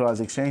of centralized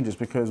exchanges,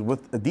 because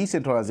with a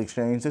decentralized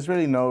exchange, there's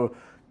really no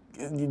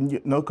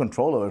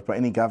control over it by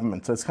any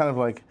government. So it's kind of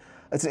like,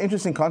 it's an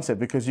interesting concept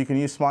because you can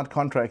use smart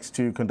contracts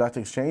to conduct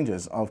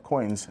exchanges of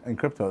coins and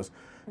cryptos.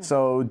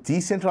 So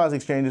decentralized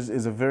exchanges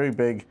is a very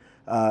big,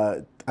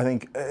 I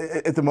think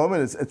at the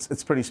moment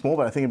it's pretty small,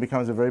 but I think it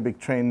becomes a very big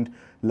trend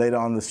later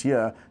on this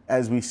year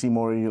as we see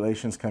more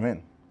regulations come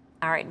in.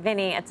 All right,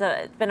 Vinny, it's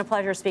been a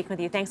pleasure speaking with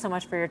you. Thanks so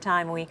much for your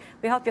time. We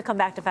hope you'll come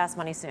back to Fast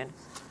Money soon.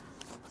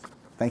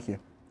 Thank you.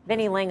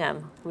 Vinny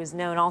Lingham, who is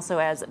known also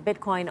as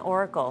Bitcoin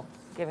Oracle,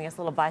 giving us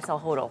a little buy-sell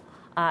hodl.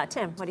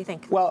 Tim, what do you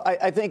think? Well,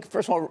 I think,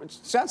 first of all, it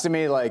sounds to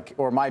me like,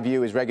 or my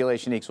view is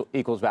regulation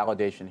equals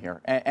validation here.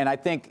 And I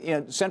think,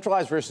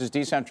 centralized versus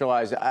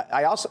decentralized,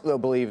 I also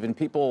believe, and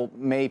people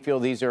may feel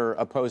these are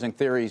opposing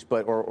theories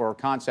or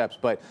concepts,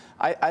 but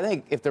I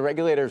think if the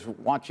regulators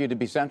want you to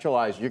be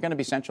centralized, you're going to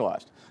be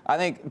centralized. I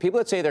think people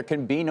that say there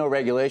can be no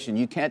regulation,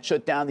 you can't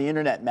shut down the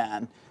internet,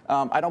 man.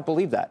 I don't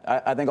believe that.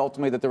 I think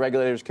ultimately that the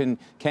regulators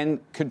can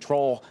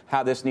control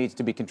how this needs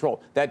to be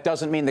controlled. That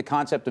doesn't mean the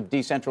concept of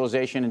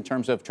decentralization in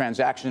terms of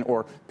transaction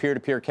or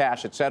peer-to-peer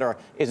cash, et cetera,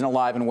 isn't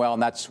alive and well,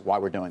 and that's why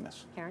we're doing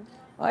this. Karen?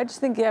 Well, I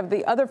just think you have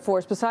the other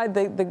force, beside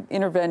the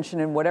intervention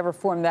in whatever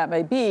form that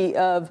may be,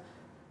 of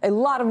a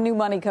lot of new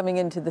money coming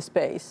into the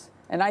space.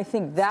 And I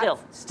think that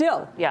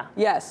still, yeah,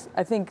 yes,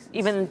 I think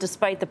even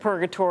despite the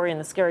purgatory and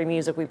the scary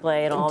music we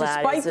play and all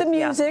that, despite the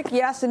music,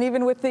 yes, and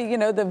even with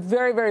the the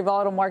very, very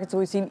volatile markets that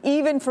we've seen,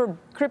 even for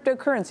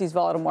cryptocurrencies,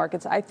 volatile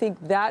markets, I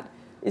think that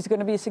is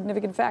going to be a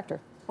significant factor.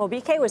 Well,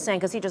 BK was saying,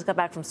 because he just got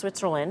back from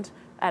Switzerland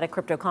at a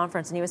crypto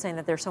conference, and he was saying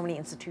that there's so many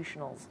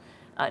institutionals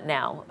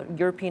now,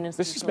 European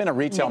institutions. This has been a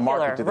retail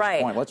market to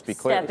this point. Let's be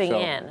clear. Stepping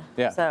in.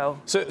 Yeah.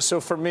 So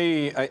for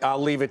me,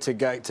 I'll leave it to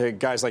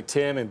guys like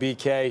Tim and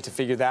BK to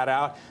figure that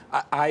out.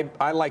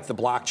 I like the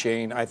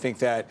blockchain. I think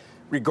that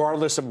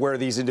regardless of where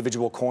these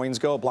individual coins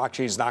go,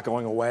 blockchain is not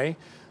going away.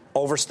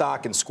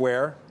 Overstock and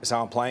Square is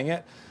how I'm playing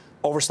it.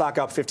 Overstock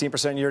up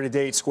 15% year to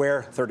date.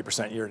 Square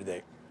 30% year to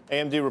date.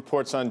 AMD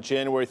reports on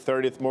January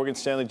 30th. Morgan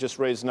Stanley just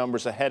raised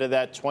numbers ahead of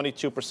that,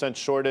 22%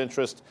 short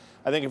interest.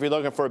 I think if you're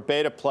looking for a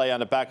beta play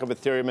on the back of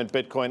Ethereum and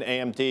Bitcoin,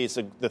 AMD is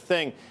the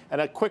thing. And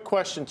a quick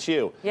question to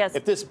you. Yes.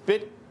 If this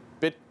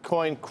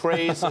Bitcoin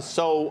craze is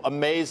so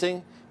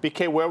amazing,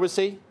 BK, where was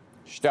he?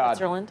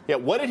 Switzerland. Yeah,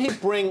 what did he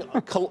bring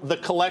the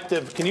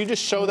collective? Can you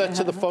just show that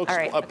to the folks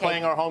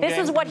playing our home game? This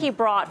is what he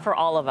brought for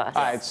all of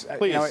us.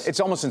 Please.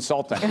 It's almost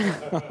insulting. He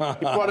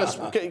brought us,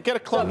 get a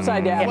clip.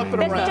 Upside down. Flip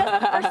it around.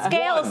 Just for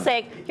scale's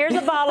sake, here's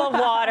a bottle of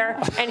water,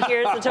 and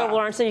here's the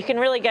Toblerone, so you can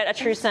really get a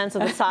true sense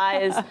of the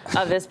size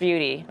of this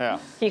beauty. Yeah.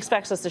 He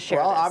expects us to share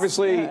Well, this.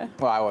 obviously,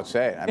 I won't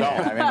say it.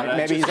 I mean,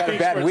 maybe he's had a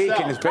bad week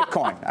in his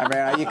Bitcoin.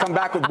 I mean, you come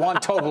back with one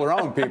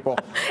Toblerone, people.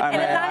 And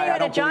it's not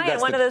even a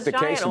giant, one of those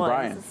giant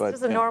ones. It's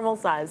just a normal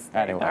normal size.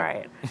 Anyway. All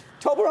right.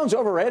 Toblerone's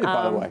overrated,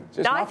 by the way.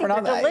 No, I think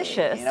they're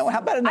delicious. You know, how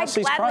about a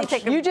Nestle's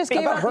Crunch? You just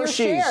gave up your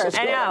shares.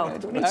 I know.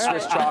 We need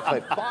Swiss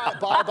chocolate.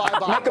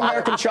 Make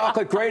American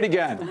chocolate great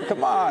again.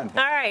 Come on.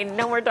 All right,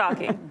 no more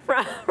talking.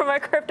 From a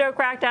crypto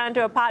crackdown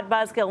to a pot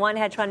buzzkill, one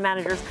hedge fund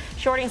manager's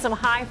shorting some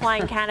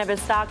high-flying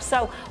cannabis stocks.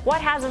 So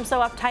what has him so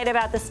uptight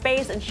about the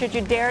space, and should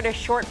you dare to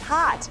short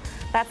pot?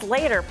 That's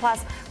later.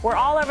 Plus, we're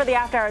all over the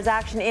after-hours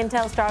action.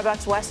 Intel,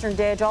 Starbucks, Western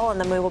Dig, all in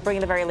the move. We'll bring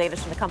you the very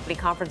latest from the company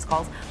conference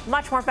calls.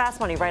 Much more Fast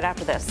Money right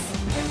after this.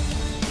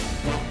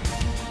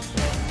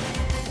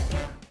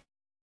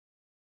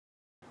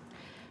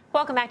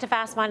 Welcome back to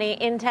Fast Money.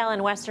 Intel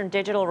and Western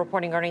Digital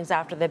reporting earnings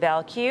after the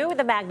bell. Cue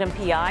the Magnum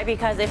PI,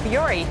 because if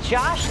you're a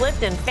Josh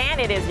Lipton fan,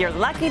 it is your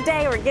lucky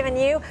day. We're giving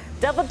you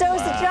double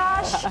dose of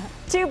Josh.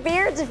 2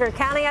 beards if you're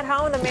counting at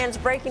home. The man's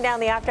breaking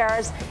down the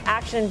after-hours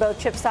action in both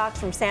chip stocks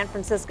from San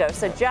Francisco.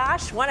 So,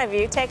 Josh, one of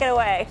you, take it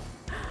away.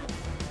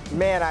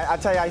 Man, I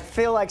tell you, I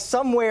feel like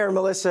somewhere,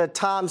 Melissa,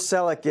 Tom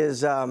Selleck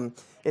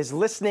is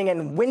listening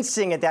and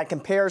wincing at that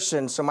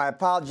comparison. So my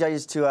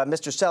apologies to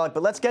Mr. Selleck.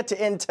 But let's get to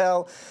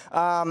Intel.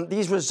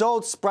 These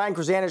results, Brian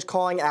Krzanich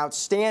calling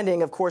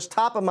outstanding. Of course,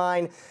 top of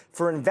mind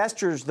for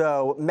investors,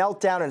 though,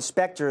 Meltdown and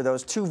Spectre,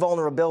 those 2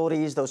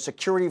 vulnerabilities, those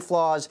security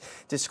flaws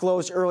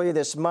disclosed earlier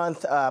this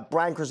month.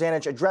 Brian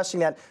Krzanich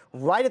addressing that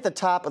right at the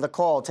top of the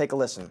call. Take a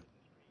listen.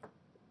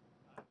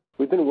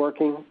 We've been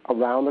working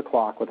around the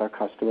clock with our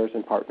customers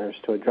and partners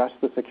to address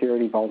the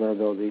security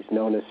vulnerabilities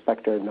known as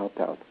Spectre and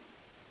Meltdown.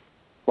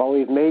 While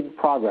we've made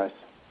progress,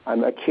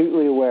 I'm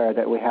acutely aware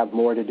that we have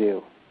more to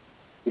do.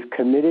 We've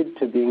committed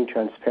to being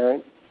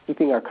transparent,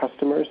 keeping our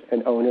customers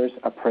and owners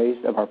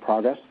appraised of our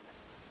progress,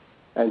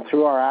 and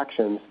through our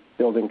actions,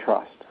 building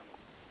trust.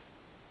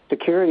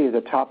 Security is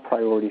a top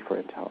priority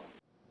for Intel.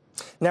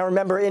 Now,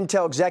 remember,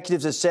 Intel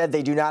executives have said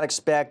they do not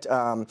expect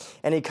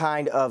any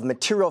kind of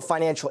material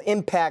financial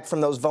impact from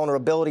those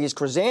vulnerabilities.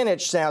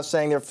 Krzanich now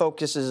saying their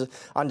focus is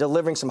on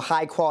delivering some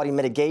high-quality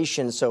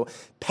mitigation, so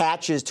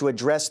patches to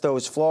address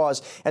those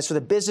flaws. As for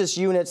the business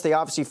units, they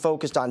obviously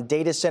focused on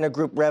data center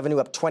group revenue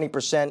up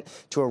 20%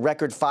 to a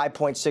record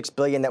 $5.6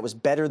 billion. That was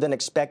better than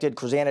expected.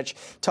 Krzanich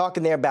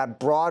talking there about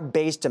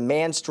broad-based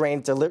demand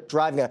strength,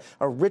 driving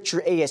a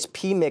richer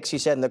ASP mix, he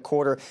said, in the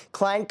quarter.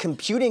 Client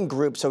computing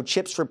group, so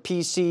chips for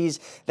PCs,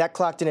 that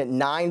clocked in at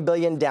 $9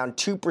 billion, down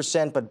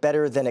 2%, but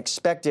better than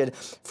expected.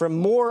 For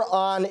more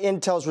on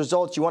Intel's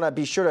results, you want to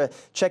be sure to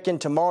check in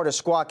tomorrow to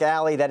Squawk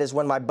Alley. That is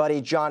when my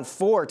buddy John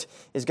Fort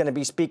is going to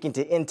be speaking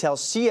to Intel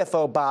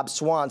CFO Bob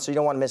Swan, so you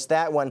don't want to miss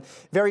that one.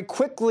 Very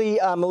quickly,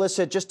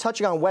 Melissa, just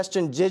touching on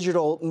Western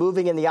Digital,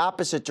 moving in the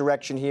opposite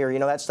direction here. You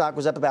know, that stock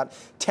was up about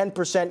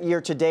 10%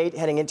 year to date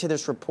heading into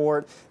this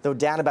report, though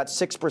down about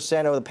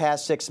 6% over the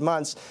past 6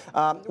 months.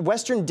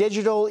 Western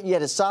Digital, you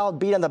had a solid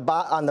beat on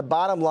the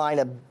bottom line,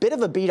 a bit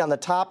of a beat on the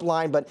top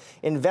line, but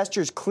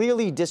investors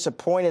clearly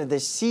disappointed. The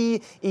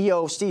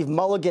CEO, Steve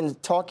Mulligan,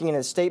 talking in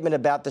a statement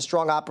about the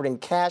strong operating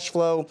cash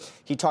flow.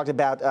 He talked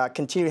about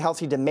continued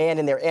healthy demand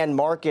in their end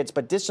markets,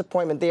 but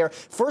disappointment there.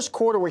 First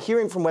quarter, we're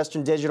hearing from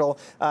Western Digital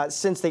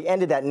since they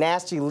ended that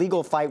nasty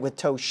legal fight with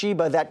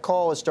Toshiba. That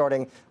call is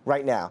starting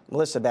right now.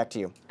 Melissa, back to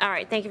you. All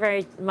right. Thank you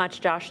very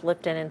much, Josh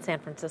Lipton in San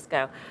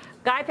Francisco.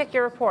 Guy, pick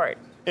your report.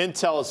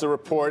 Intel is the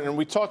report, and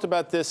we talked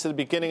about this at the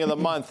beginning of the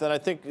month, and I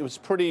think it was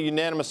pretty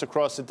unanimous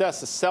across the desk.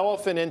 The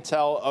sell-off in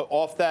Intel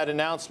off that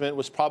announcement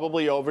was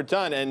probably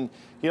overdone. And,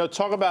 you know,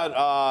 talk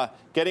about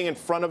getting in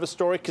front of a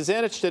story.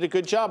 Krzanich did a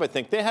good job, I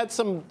think. They had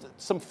some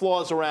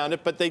flaws around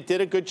it, but they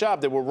did a good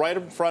job. They were right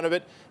in front of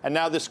it, and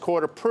now this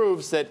quarter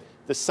proves that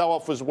the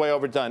sell-off was way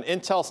overdone.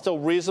 Intel still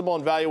reasonable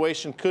in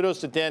valuation. Kudos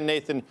to Dan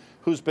Nathan,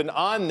 who's been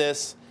on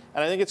this,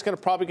 and I think it's going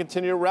to probably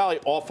continue to rally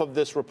off of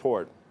this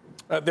report.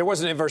 There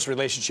was an inverse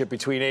relationship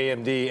between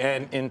AMD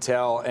and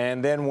Intel.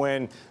 And then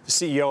when the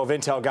CEO of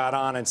Intel got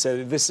on and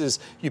said, this is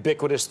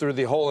ubiquitous through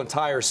the whole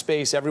entire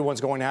space, everyone's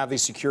going to have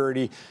these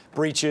security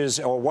breaches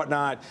or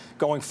whatnot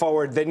going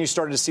forward, then you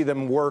started to see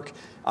them work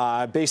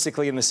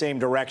basically in the same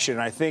direction.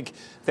 I think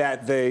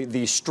that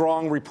the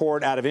strong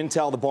report out of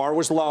Intel, the bar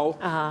was low,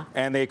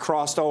 and they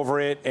crossed over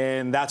it,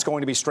 and that's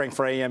going to be strength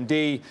for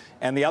AMD.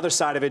 And the other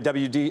side of it,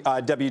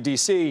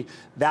 WDC,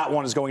 that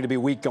one is going to be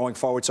weak going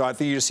forward. So I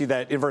think you just see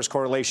that inverse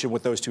correlation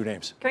with those two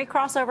names. Can we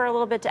cross over a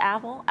little bit to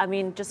Apple? I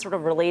mean, just sort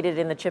of related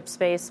in the chip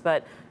space,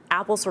 but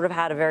Apple sort of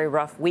had a very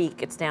rough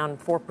week. It's down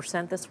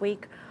 4% this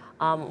week.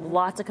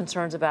 Lots of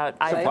concerns about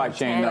supply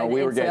chain, though.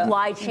 We were getting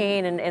supply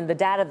chain and the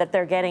data that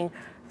they're getting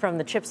from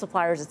the chip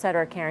suppliers, et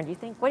cetera. Karen,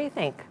 what do you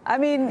think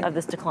of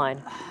this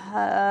decline?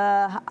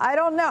 I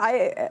don't know.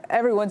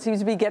 Everyone seems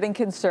to be getting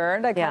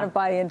concerned. I kind of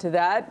buy into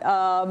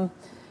that.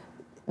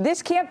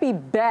 This can't be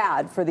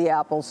bad for the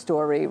Apple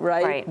story,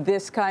 right?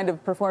 This kind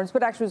of performance,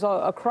 but actually it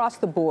was across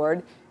the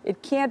board.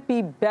 It can't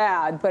be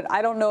bad, but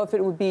I don't know if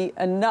it would be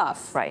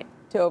enough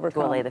to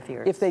overcome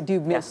if they do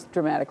miss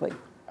dramatically.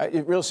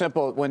 Real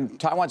simple. When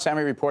Taiwan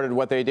Semi reported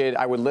what they did,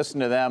 I would listen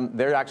to them.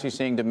 They're actually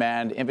seeing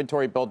demand.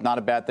 Inventory build, not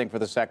a bad thing for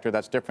the sector.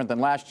 That's different than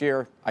last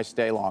year. I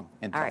stay long.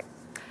 All right.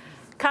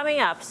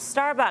 Coming up,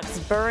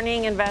 Starbucks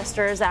burning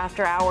investors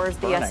after hours.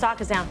 The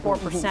stock is down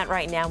 4%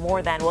 right now,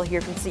 more than. We'll hear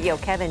from CEO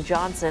Kevin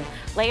Johnson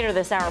later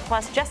this hour.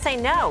 Plus, just say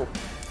no.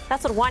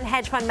 That's what one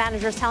hedge fund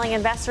manager is telling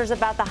investors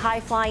about the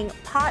high-flying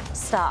pot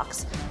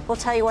stocks. We'll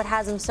tell you what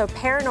has him so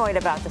paranoid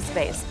about the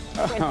space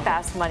when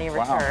Fast Money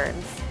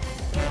returns.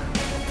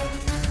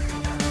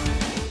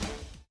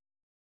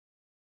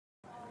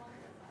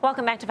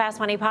 Welcome back to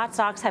Fast Money. Pot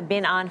stocks have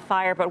been on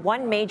fire, but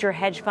one major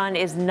hedge fund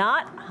is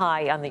not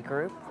high on the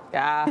group.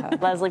 Yeah.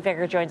 Leslie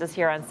Picker joins us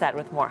here on set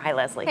with more. Hi,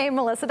 Leslie. Hey,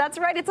 Melissa. That's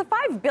right. It's a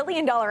 $5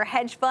 billion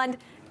hedge fund.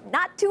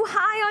 Not too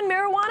high on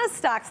marijuana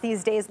stocks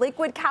these days.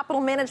 Liquid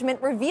Capital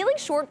Management revealing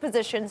short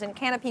positions in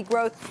Canopy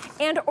Growth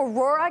and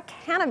Aurora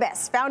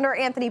Cannabis. Founder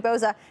Anthony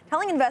Boza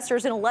telling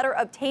investors in a letter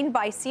obtained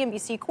by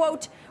CNBC,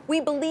 quote, "We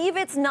believe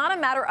it's not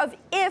a matter of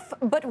if,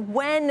 but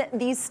when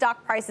these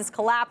stock prices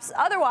collapse.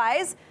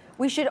 Otherwise,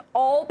 we should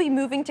all be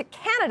moving to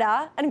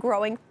Canada and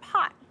growing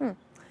pot."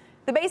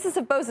 The basis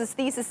of Boza's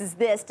thesis is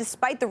this: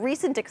 despite the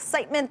recent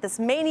excitement, this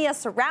mania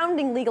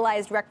surrounding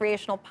legalized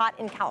recreational pot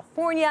in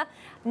California,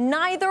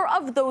 neither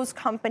of those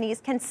companies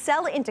can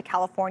sell into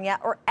California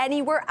or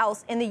anywhere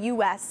else in the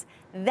U.S.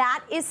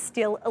 That is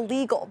still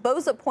illegal.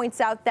 Boza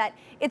points out that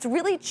it's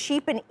really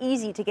cheap and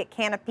easy to get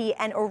Canopy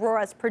and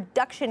Aurora's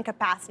production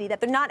capacity, that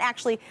they're not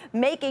actually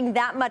making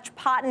that much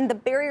pot, and the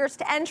barriers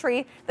to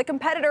entry, the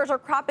competitors are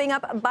cropping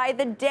up by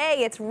the day.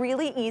 It's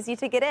really easy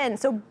to get in.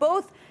 So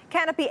both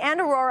Canopy and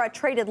Aurora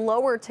traded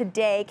lower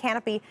today.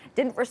 Canopy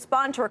didn't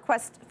respond to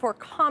requests for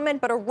comment,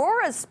 but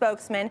Aurora's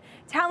spokesman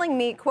telling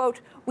me,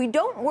 quote, "We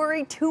don't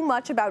worry too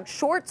much about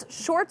shorts.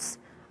 Shorts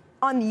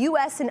on the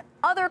U.S. and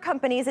other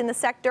companies in the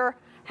sector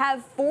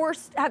have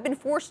been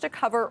forced to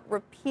cover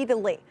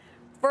repeatedly."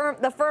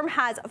 The firm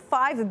has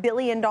 $5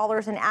 billion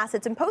in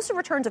assets and posted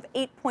returns of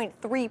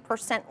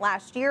 8.3%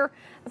 last year.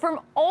 The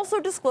firm also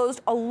disclosed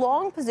a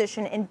long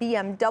position in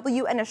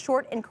BMW and a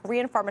short in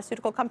Korean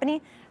pharmaceutical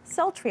company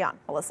Celltrion.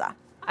 Melissa.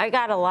 I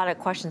got a lot of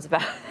questions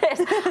about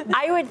this.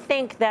 I would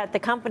think that the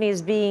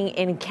companies being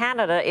in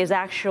Canada is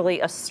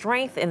actually a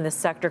strength in this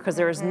sector because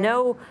there is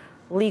no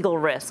legal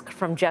risk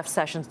from Jeff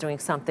Sessions doing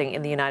something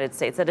in the United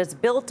States, that it's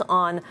built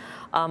on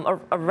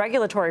a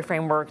regulatory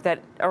framework that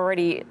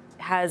already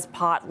has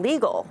pot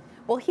legal.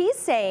 Well, he's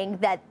saying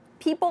that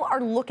people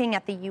are looking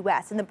at the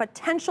U.S. and the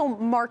potential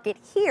market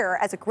here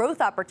as a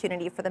growth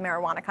opportunity for the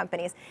marijuana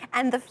companies.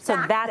 And the fact so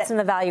that's in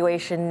the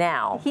valuation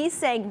now. He's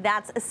saying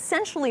that's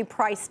essentially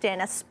priced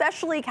in,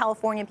 especially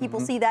California. People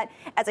see that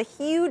as a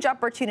huge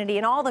opportunity,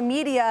 and all the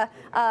media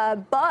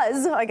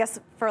buzz, I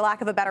guess, for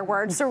lack of a better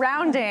word,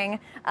 surrounding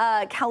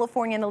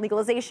California and the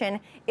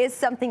legalization is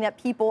something that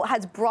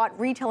has brought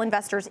retail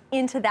investors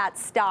into that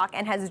stock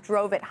and has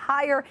drove it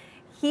higher.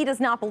 He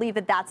does not believe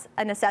that that's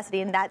a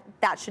necessity and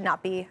that should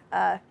not be.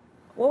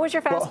 What was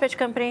your fast pitch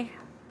company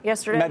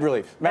yesterday?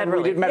 MedReleaf.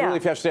 We did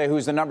MedReleaf yesterday,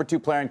 who's the number 2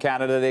 player in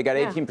Canada. They got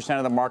 18%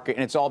 of the market,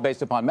 and it's all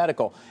based upon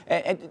medical.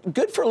 And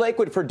good for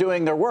Lakewood for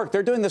doing their work.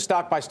 They're doing this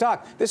stock by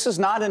stock. This is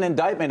not an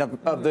indictment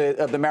of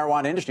the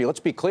marijuana industry. Let's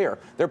be clear.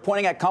 They're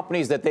pointing at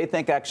companies that they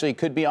think actually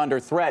could be under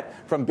threat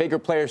from bigger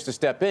players to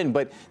step in.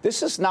 But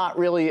this is not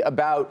really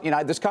about,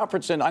 this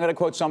conference, and I'm going to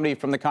quote somebody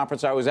from the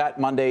conference I was at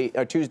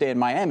Tuesday in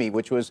Miami,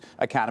 which was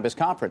a cannabis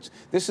conference.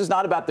 This is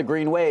not about the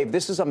green wave.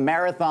 This is a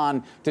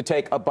marathon to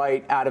take a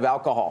bite out of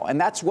alcohol.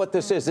 And that's what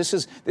this is.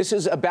 This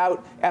is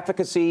about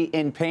efficacy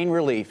in pain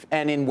relief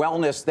and in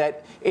wellness.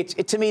 That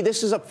to me,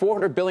 this is a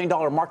 $400 billion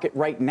market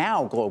right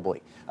now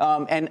globally.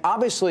 And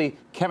obviously,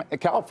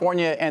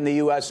 California and the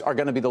U.S. are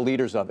going to be the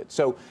leaders of it.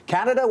 So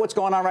Canada, what's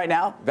going on right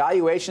now?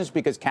 Valuations,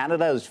 because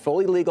Canada is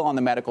fully legal on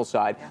the medical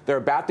side. They're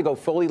about to go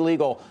fully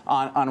legal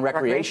on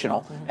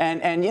recreational.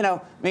 And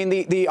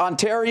the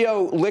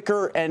Ontario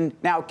Liquor and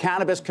now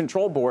Cannabis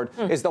Control Board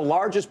is the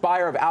largest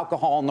buyer of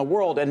alcohol in the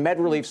world, and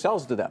MedReleaf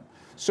sells to them.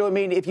 So,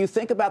 if you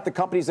think about the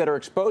companies that are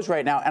exposed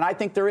right now, and I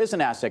think there is an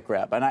asset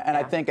grab, and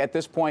I think at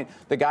this point,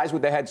 the guys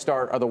with the head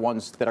start are the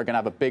ones that are going to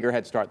have a bigger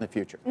head start in the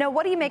future. Now,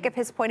 what do you make of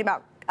his point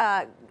about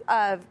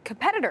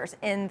competitors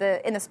in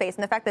the space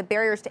and the fact that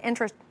barriers to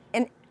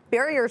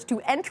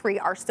entry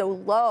are so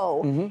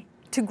low?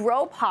 To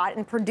grow pot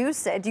and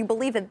produce it, do you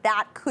believe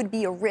that could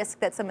be a risk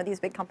that some of these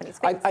big companies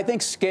face? I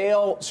think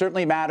scale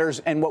certainly matters,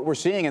 and what we're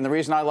seeing, and the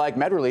reason I like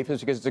MedReleaf is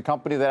because it's a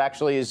company that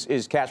actually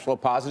is cash flow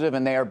positive,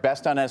 and they are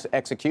best on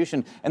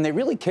execution, and they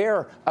really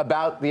care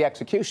about the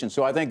execution.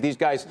 So I think these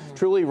guys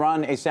truly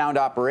run a sound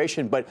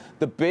operation. But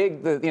the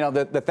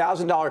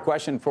 $1,000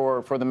 question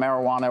for the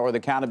marijuana or the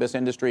cannabis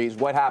industry is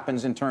what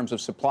happens in terms of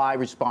supply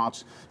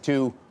response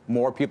to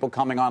more people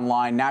coming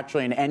online.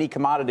 Naturally, in any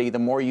commodity, the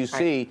more you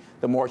see,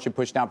 the more it should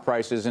push down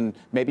prices. And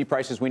maybe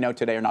prices we know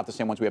today are not the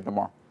same ones we have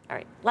tomorrow. All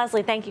right.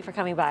 Leslie, thank you for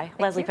coming by.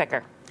 Leslie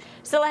Picker.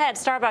 Still ahead,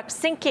 Starbucks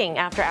sinking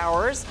after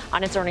hours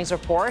on its earnings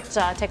report.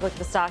 Take a look at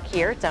the stock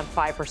here. It's down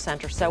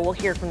 5% or so. We'll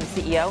hear from the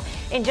CEO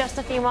in just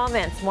a few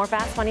moments. More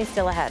Fast Money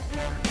still ahead.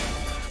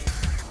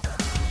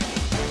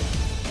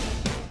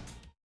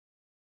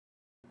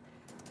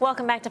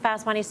 Welcome back to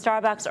Fast Money.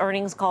 Starbucks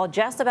earnings call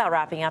just about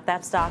wrapping up.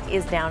 That stock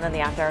is down in the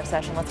after-hour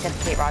session. Let's get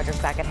to Kate Rogers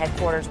back at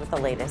headquarters with the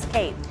latest.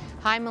 Kate.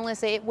 Hi,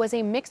 Melissa. It was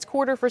a mixed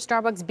quarter for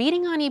Starbucks,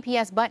 beating on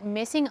EPS but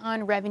missing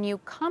on revenue.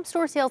 Comp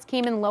store sales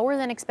came in lower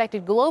than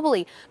expected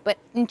globally, but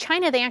in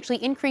China, they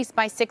actually increased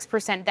by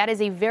 6%. That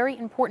is a very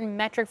important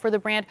metric for the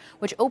brand,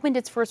 which opened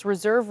its first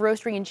reserve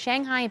roastery in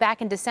Shanghai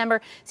back in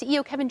December.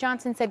 CEO Kevin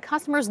Johnson said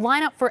customers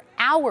line up for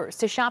hours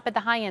to shop at the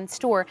high-end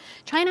store.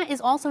 China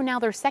is also now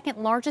their second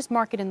largest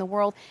market in the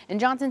world, and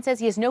Johnson says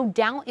he has no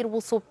doubt it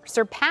will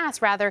surpass,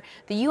 the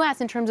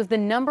U.S. in terms of the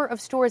number of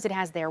stores it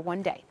has there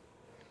one day.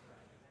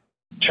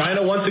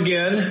 China, once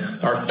again,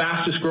 our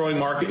fastest growing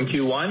market in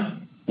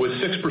Q1 with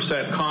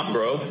 6% comp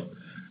growth,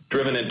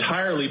 driven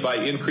entirely by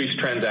increased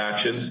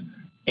transactions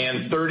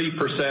and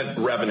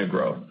 30% revenue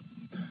growth.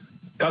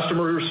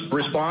 Customers'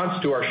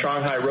 response to our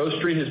Shanghai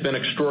roastery has been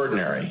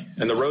extraordinary,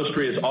 and the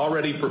roastery is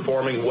already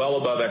performing well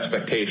above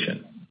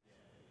expectation.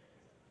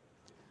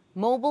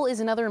 Mobile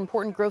is another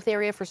important growth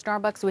area for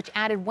Starbucks, which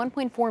added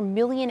 1.4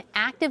 million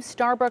active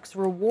Starbucks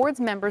Rewards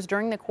members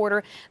during the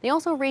quarter. They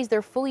also raised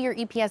their full-year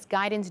EPS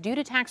guidance due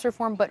to tax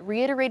reform, but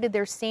reiterated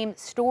their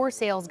same-store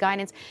sales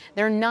guidance.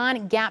 Their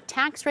non-GAAP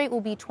tax rate will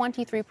be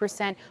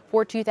 23%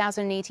 for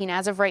 2018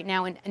 as of right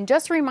now. And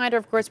just a reminder,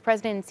 of course,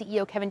 President and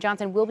CEO Kevin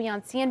Johnson will be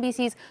on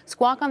CNBC's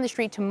Squawk on the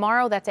Street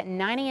tomorrow. That's at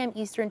 9 a.m.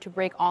 Eastern to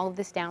break all of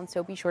this down,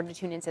 so be sure to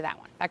tune into that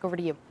one. Back over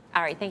to you.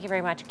 All right, thank you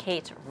very much,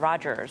 Kate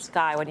Rogers.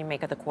 Guy, what do you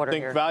make of the quarter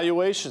here?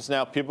 Valuations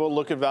now. People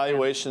look at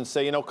valuations and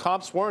say,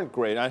 comps weren't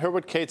great. I heard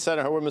what Kate said.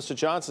 I heard what Mr.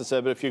 Johnson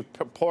said. But if you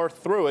pour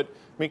through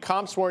it,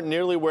 comps weren't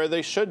nearly where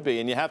they should be.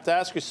 And you have to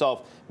ask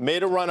yourself,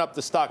 made a run up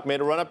the stock, made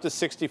a run up to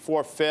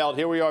 64, failed.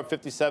 Here we are at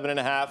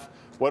 57.5.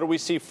 What do we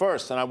see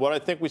first? And what I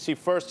think we see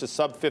first is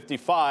sub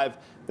 55.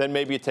 Then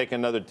maybe you take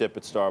another dip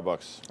at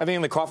Starbucks. I think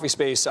in the coffee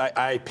space,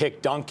 I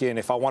picked Dunkin'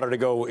 if I wanted to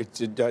go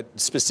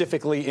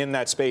specifically in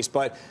that space.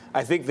 But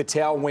I think the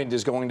tailwind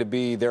is going to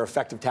be their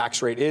effective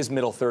tax rate is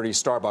middle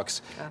 30s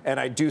Starbucks. Yeah. And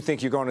I do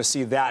think you're going to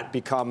see that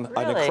become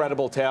an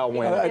incredible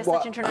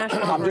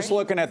tailwind. I'm just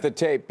looking at the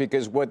tape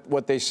because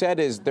what they said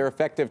is their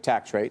effective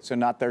tax rate, so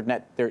not their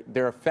net,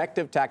 their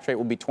effective tax rate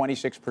will be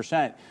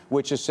 26%,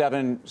 which is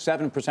 7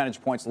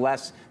 percentage points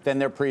less than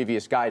their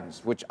previous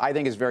guidance, which I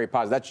think is very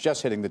positive. That's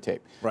just hitting the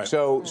tape. Right.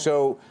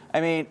 So,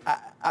 I mean,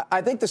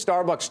 I think the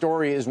Starbucks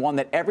story is one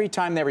that every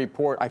time they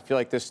report, I feel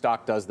like this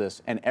stock does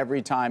this, and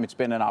every time it's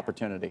been an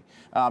opportunity.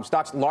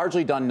 Stock's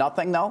largely done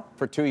nothing, though,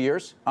 for 2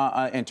 years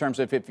in terms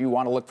of if you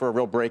want to look for a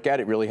real breakout,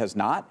 it really has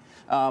not.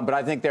 But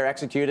I think they're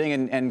executing,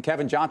 and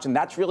Kevin Johnson,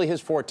 that's really his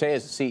forte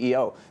as a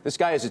CEO. This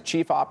guy is a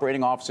chief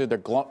operating officer. They're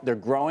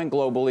growing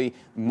globally,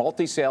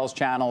 multi-sales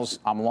channels.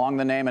 I'm long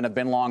the name and have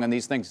been long on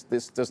these things.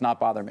 This does not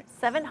bother me.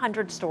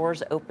 700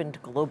 stores opened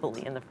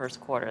globally in the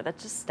first quarter.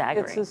 That's just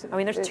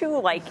staggering. There's two,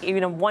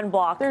 one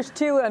block. There's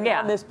two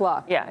on this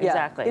block. Yeah,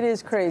 exactly. It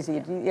is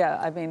crazy. Yeah,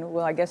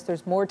 I guess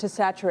there's more to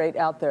saturate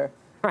out there.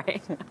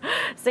 Right.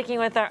 Sticking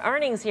with our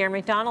earnings here,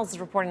 McDonald's is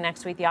reporting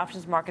next week. The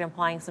options market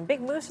implying some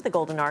big moves for the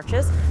Golden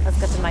Arches. Let's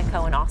get to Mike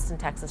Coe in Austin,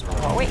 Texas for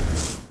more. Wait,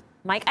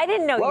 Mike, I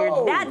didn't know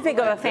you're that big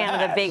of a fan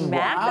of the Big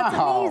Mac. That's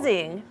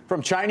amazing.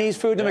 From Chinese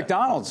food to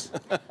McDonald's.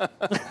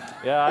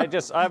 Yeah,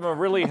 I'm a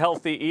really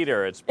healthy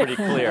eater. It's pretty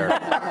clear.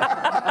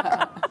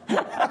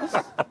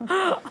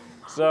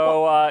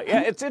 So,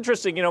 it's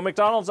interesting.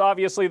 McDonald's,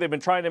 obviously, they've been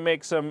trying to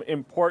make some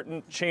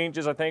important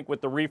changes, I think,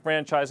 with the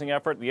refranchising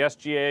effort, the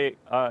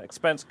SG&A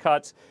expense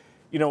cuts.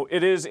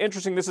 It is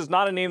interesting. This is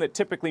not a name that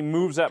typically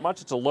moves that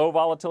much. It's a low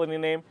volatility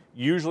name,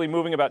 usually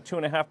moving about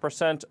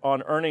 2.5%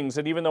 on earnings.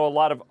 And even though a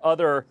lot of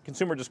other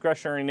consumer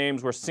discretionary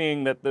names, we're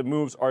seeing that the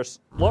moves are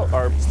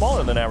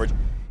smaller than average.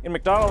 In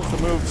McDonald's,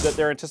 the move that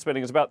they're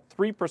anticipating is about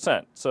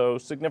 3%, so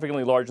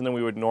significantly larger than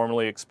we would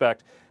normally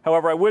expect.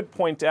 However, I would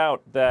point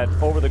out that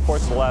over the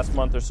course of the last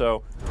month or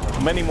so,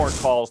 many more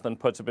calls than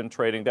puts have been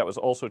trading. That was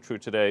also true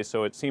today,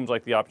 so it seems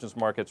like the options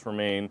markets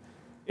remain,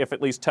 if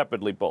at least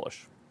tepidly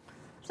bullish.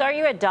 So are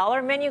you a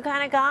dollar menu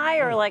kind of guy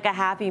or like a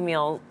Happy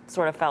Meal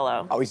sort of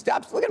fellow? Oh, he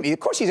stops. Look at me. Of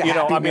course he's a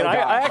Happy Meal guy.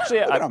 I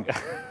actually...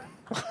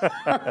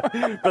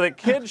 For the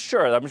kids,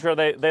 sure. I'm sure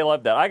they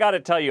love that. I got to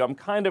tell you, I'm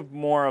kind of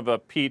more of a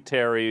P.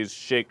 Terry's,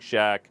 Shake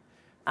Shack,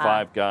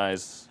 Five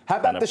Guys. How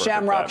about the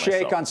Shamrock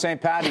Shake on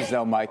St. Patty's,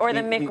 though, Mike? Or the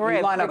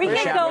McRib.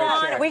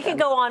 We can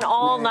go on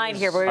all night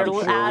here, but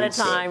we're out of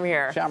time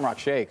here. Shamrock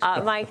Shakes.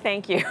 Mike,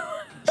 thank you.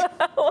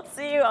 We'll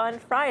see you on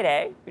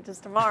Friday, which is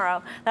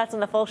tomorrow. That's when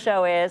the full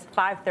show is,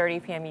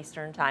 5:30 p.m.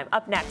 Eastern Time.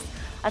 Up next,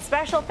 a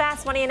special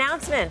Fast Money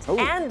announcement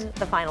and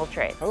the final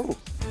trade.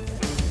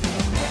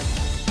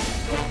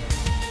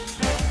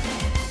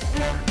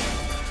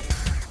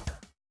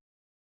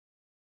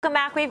 Welcome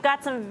back. We've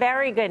got some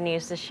very good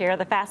news to share.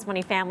 The Fast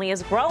Money family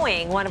is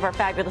growing. One of our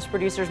fabulous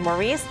producers,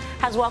 Maurice,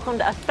 has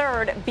welcomed a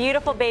third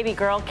beautiful baby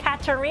girl,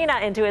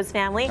 Katerina, into his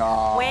family,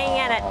 weighing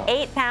in at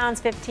 8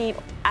 pounds, 15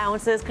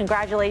 ounces.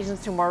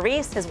 Congratulations to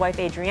Maurice, his wife,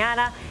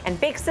 Adriana,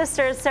 and big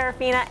sisters,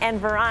 Serafina and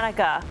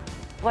Veronica.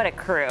 What a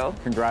crew.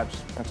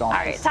 Congrats. That's awesome.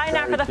 All right, time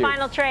now for the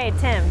final trade.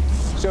 Tim.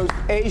 So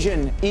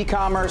Asian,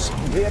 e-commerce,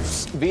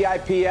 VIPs,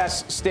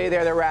 VIPS, stay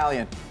there, they're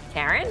rallying.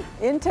 Karen?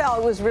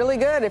 Intel was really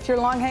good. If you're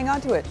long, hang on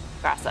to it.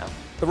 Grasso.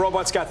 The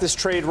robot's got this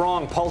trade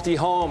wrong. Pulte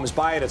Homes,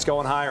 buy it. It's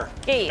going higher.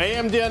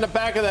 AMD on the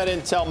back of that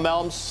Intel,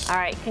 Melms. All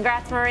right.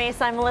 Congrats,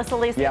 Maurice. I'm Melissa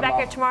Lee. See you back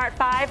here tomorrow at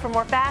 5 for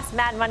more Fast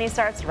Mad Money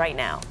starts right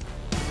now.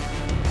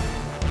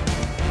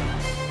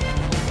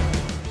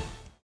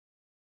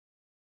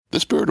 The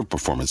spirit of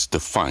performance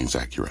defines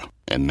Acura,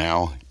 and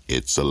now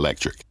it's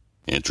electric.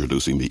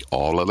 Introducing the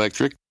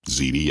all-electric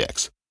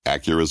ZDX,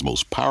 Acura's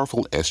most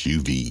powerful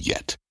SUV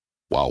yet.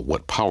 While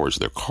what powers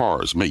their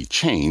cars may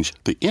change,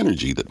 the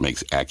energy that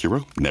makes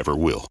Acura never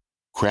will.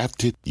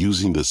 Crafted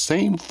using the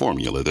same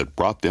formula that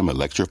brought them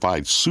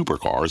electrified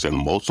supercars and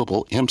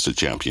multiple IMSA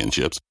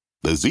championships,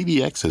 the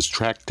ZDX has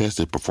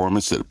track-tested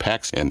performance that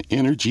packs an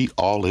energy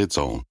all its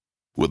own.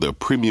 With a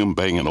premium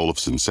Bang &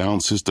 Olufsen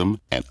sound system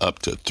and up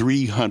to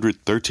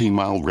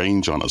 313-mile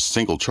range on a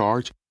single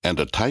charge, and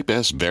a Type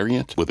S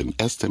variant with an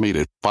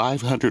estimated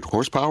 500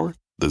 horsepower,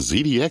 the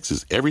ZDX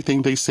is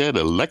everything they said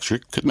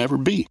electric could never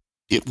be.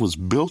 It was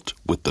built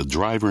with the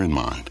driver in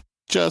mind,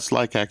 just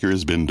like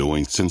Acura's been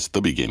doing since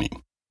the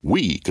beginning.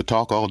 We could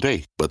talk all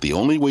day, but the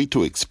only way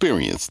to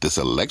experience this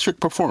electric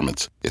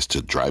performance is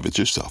to drive it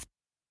yourself.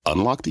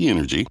 Unlock the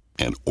energy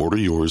and order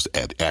yours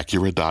at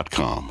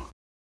Acura.com.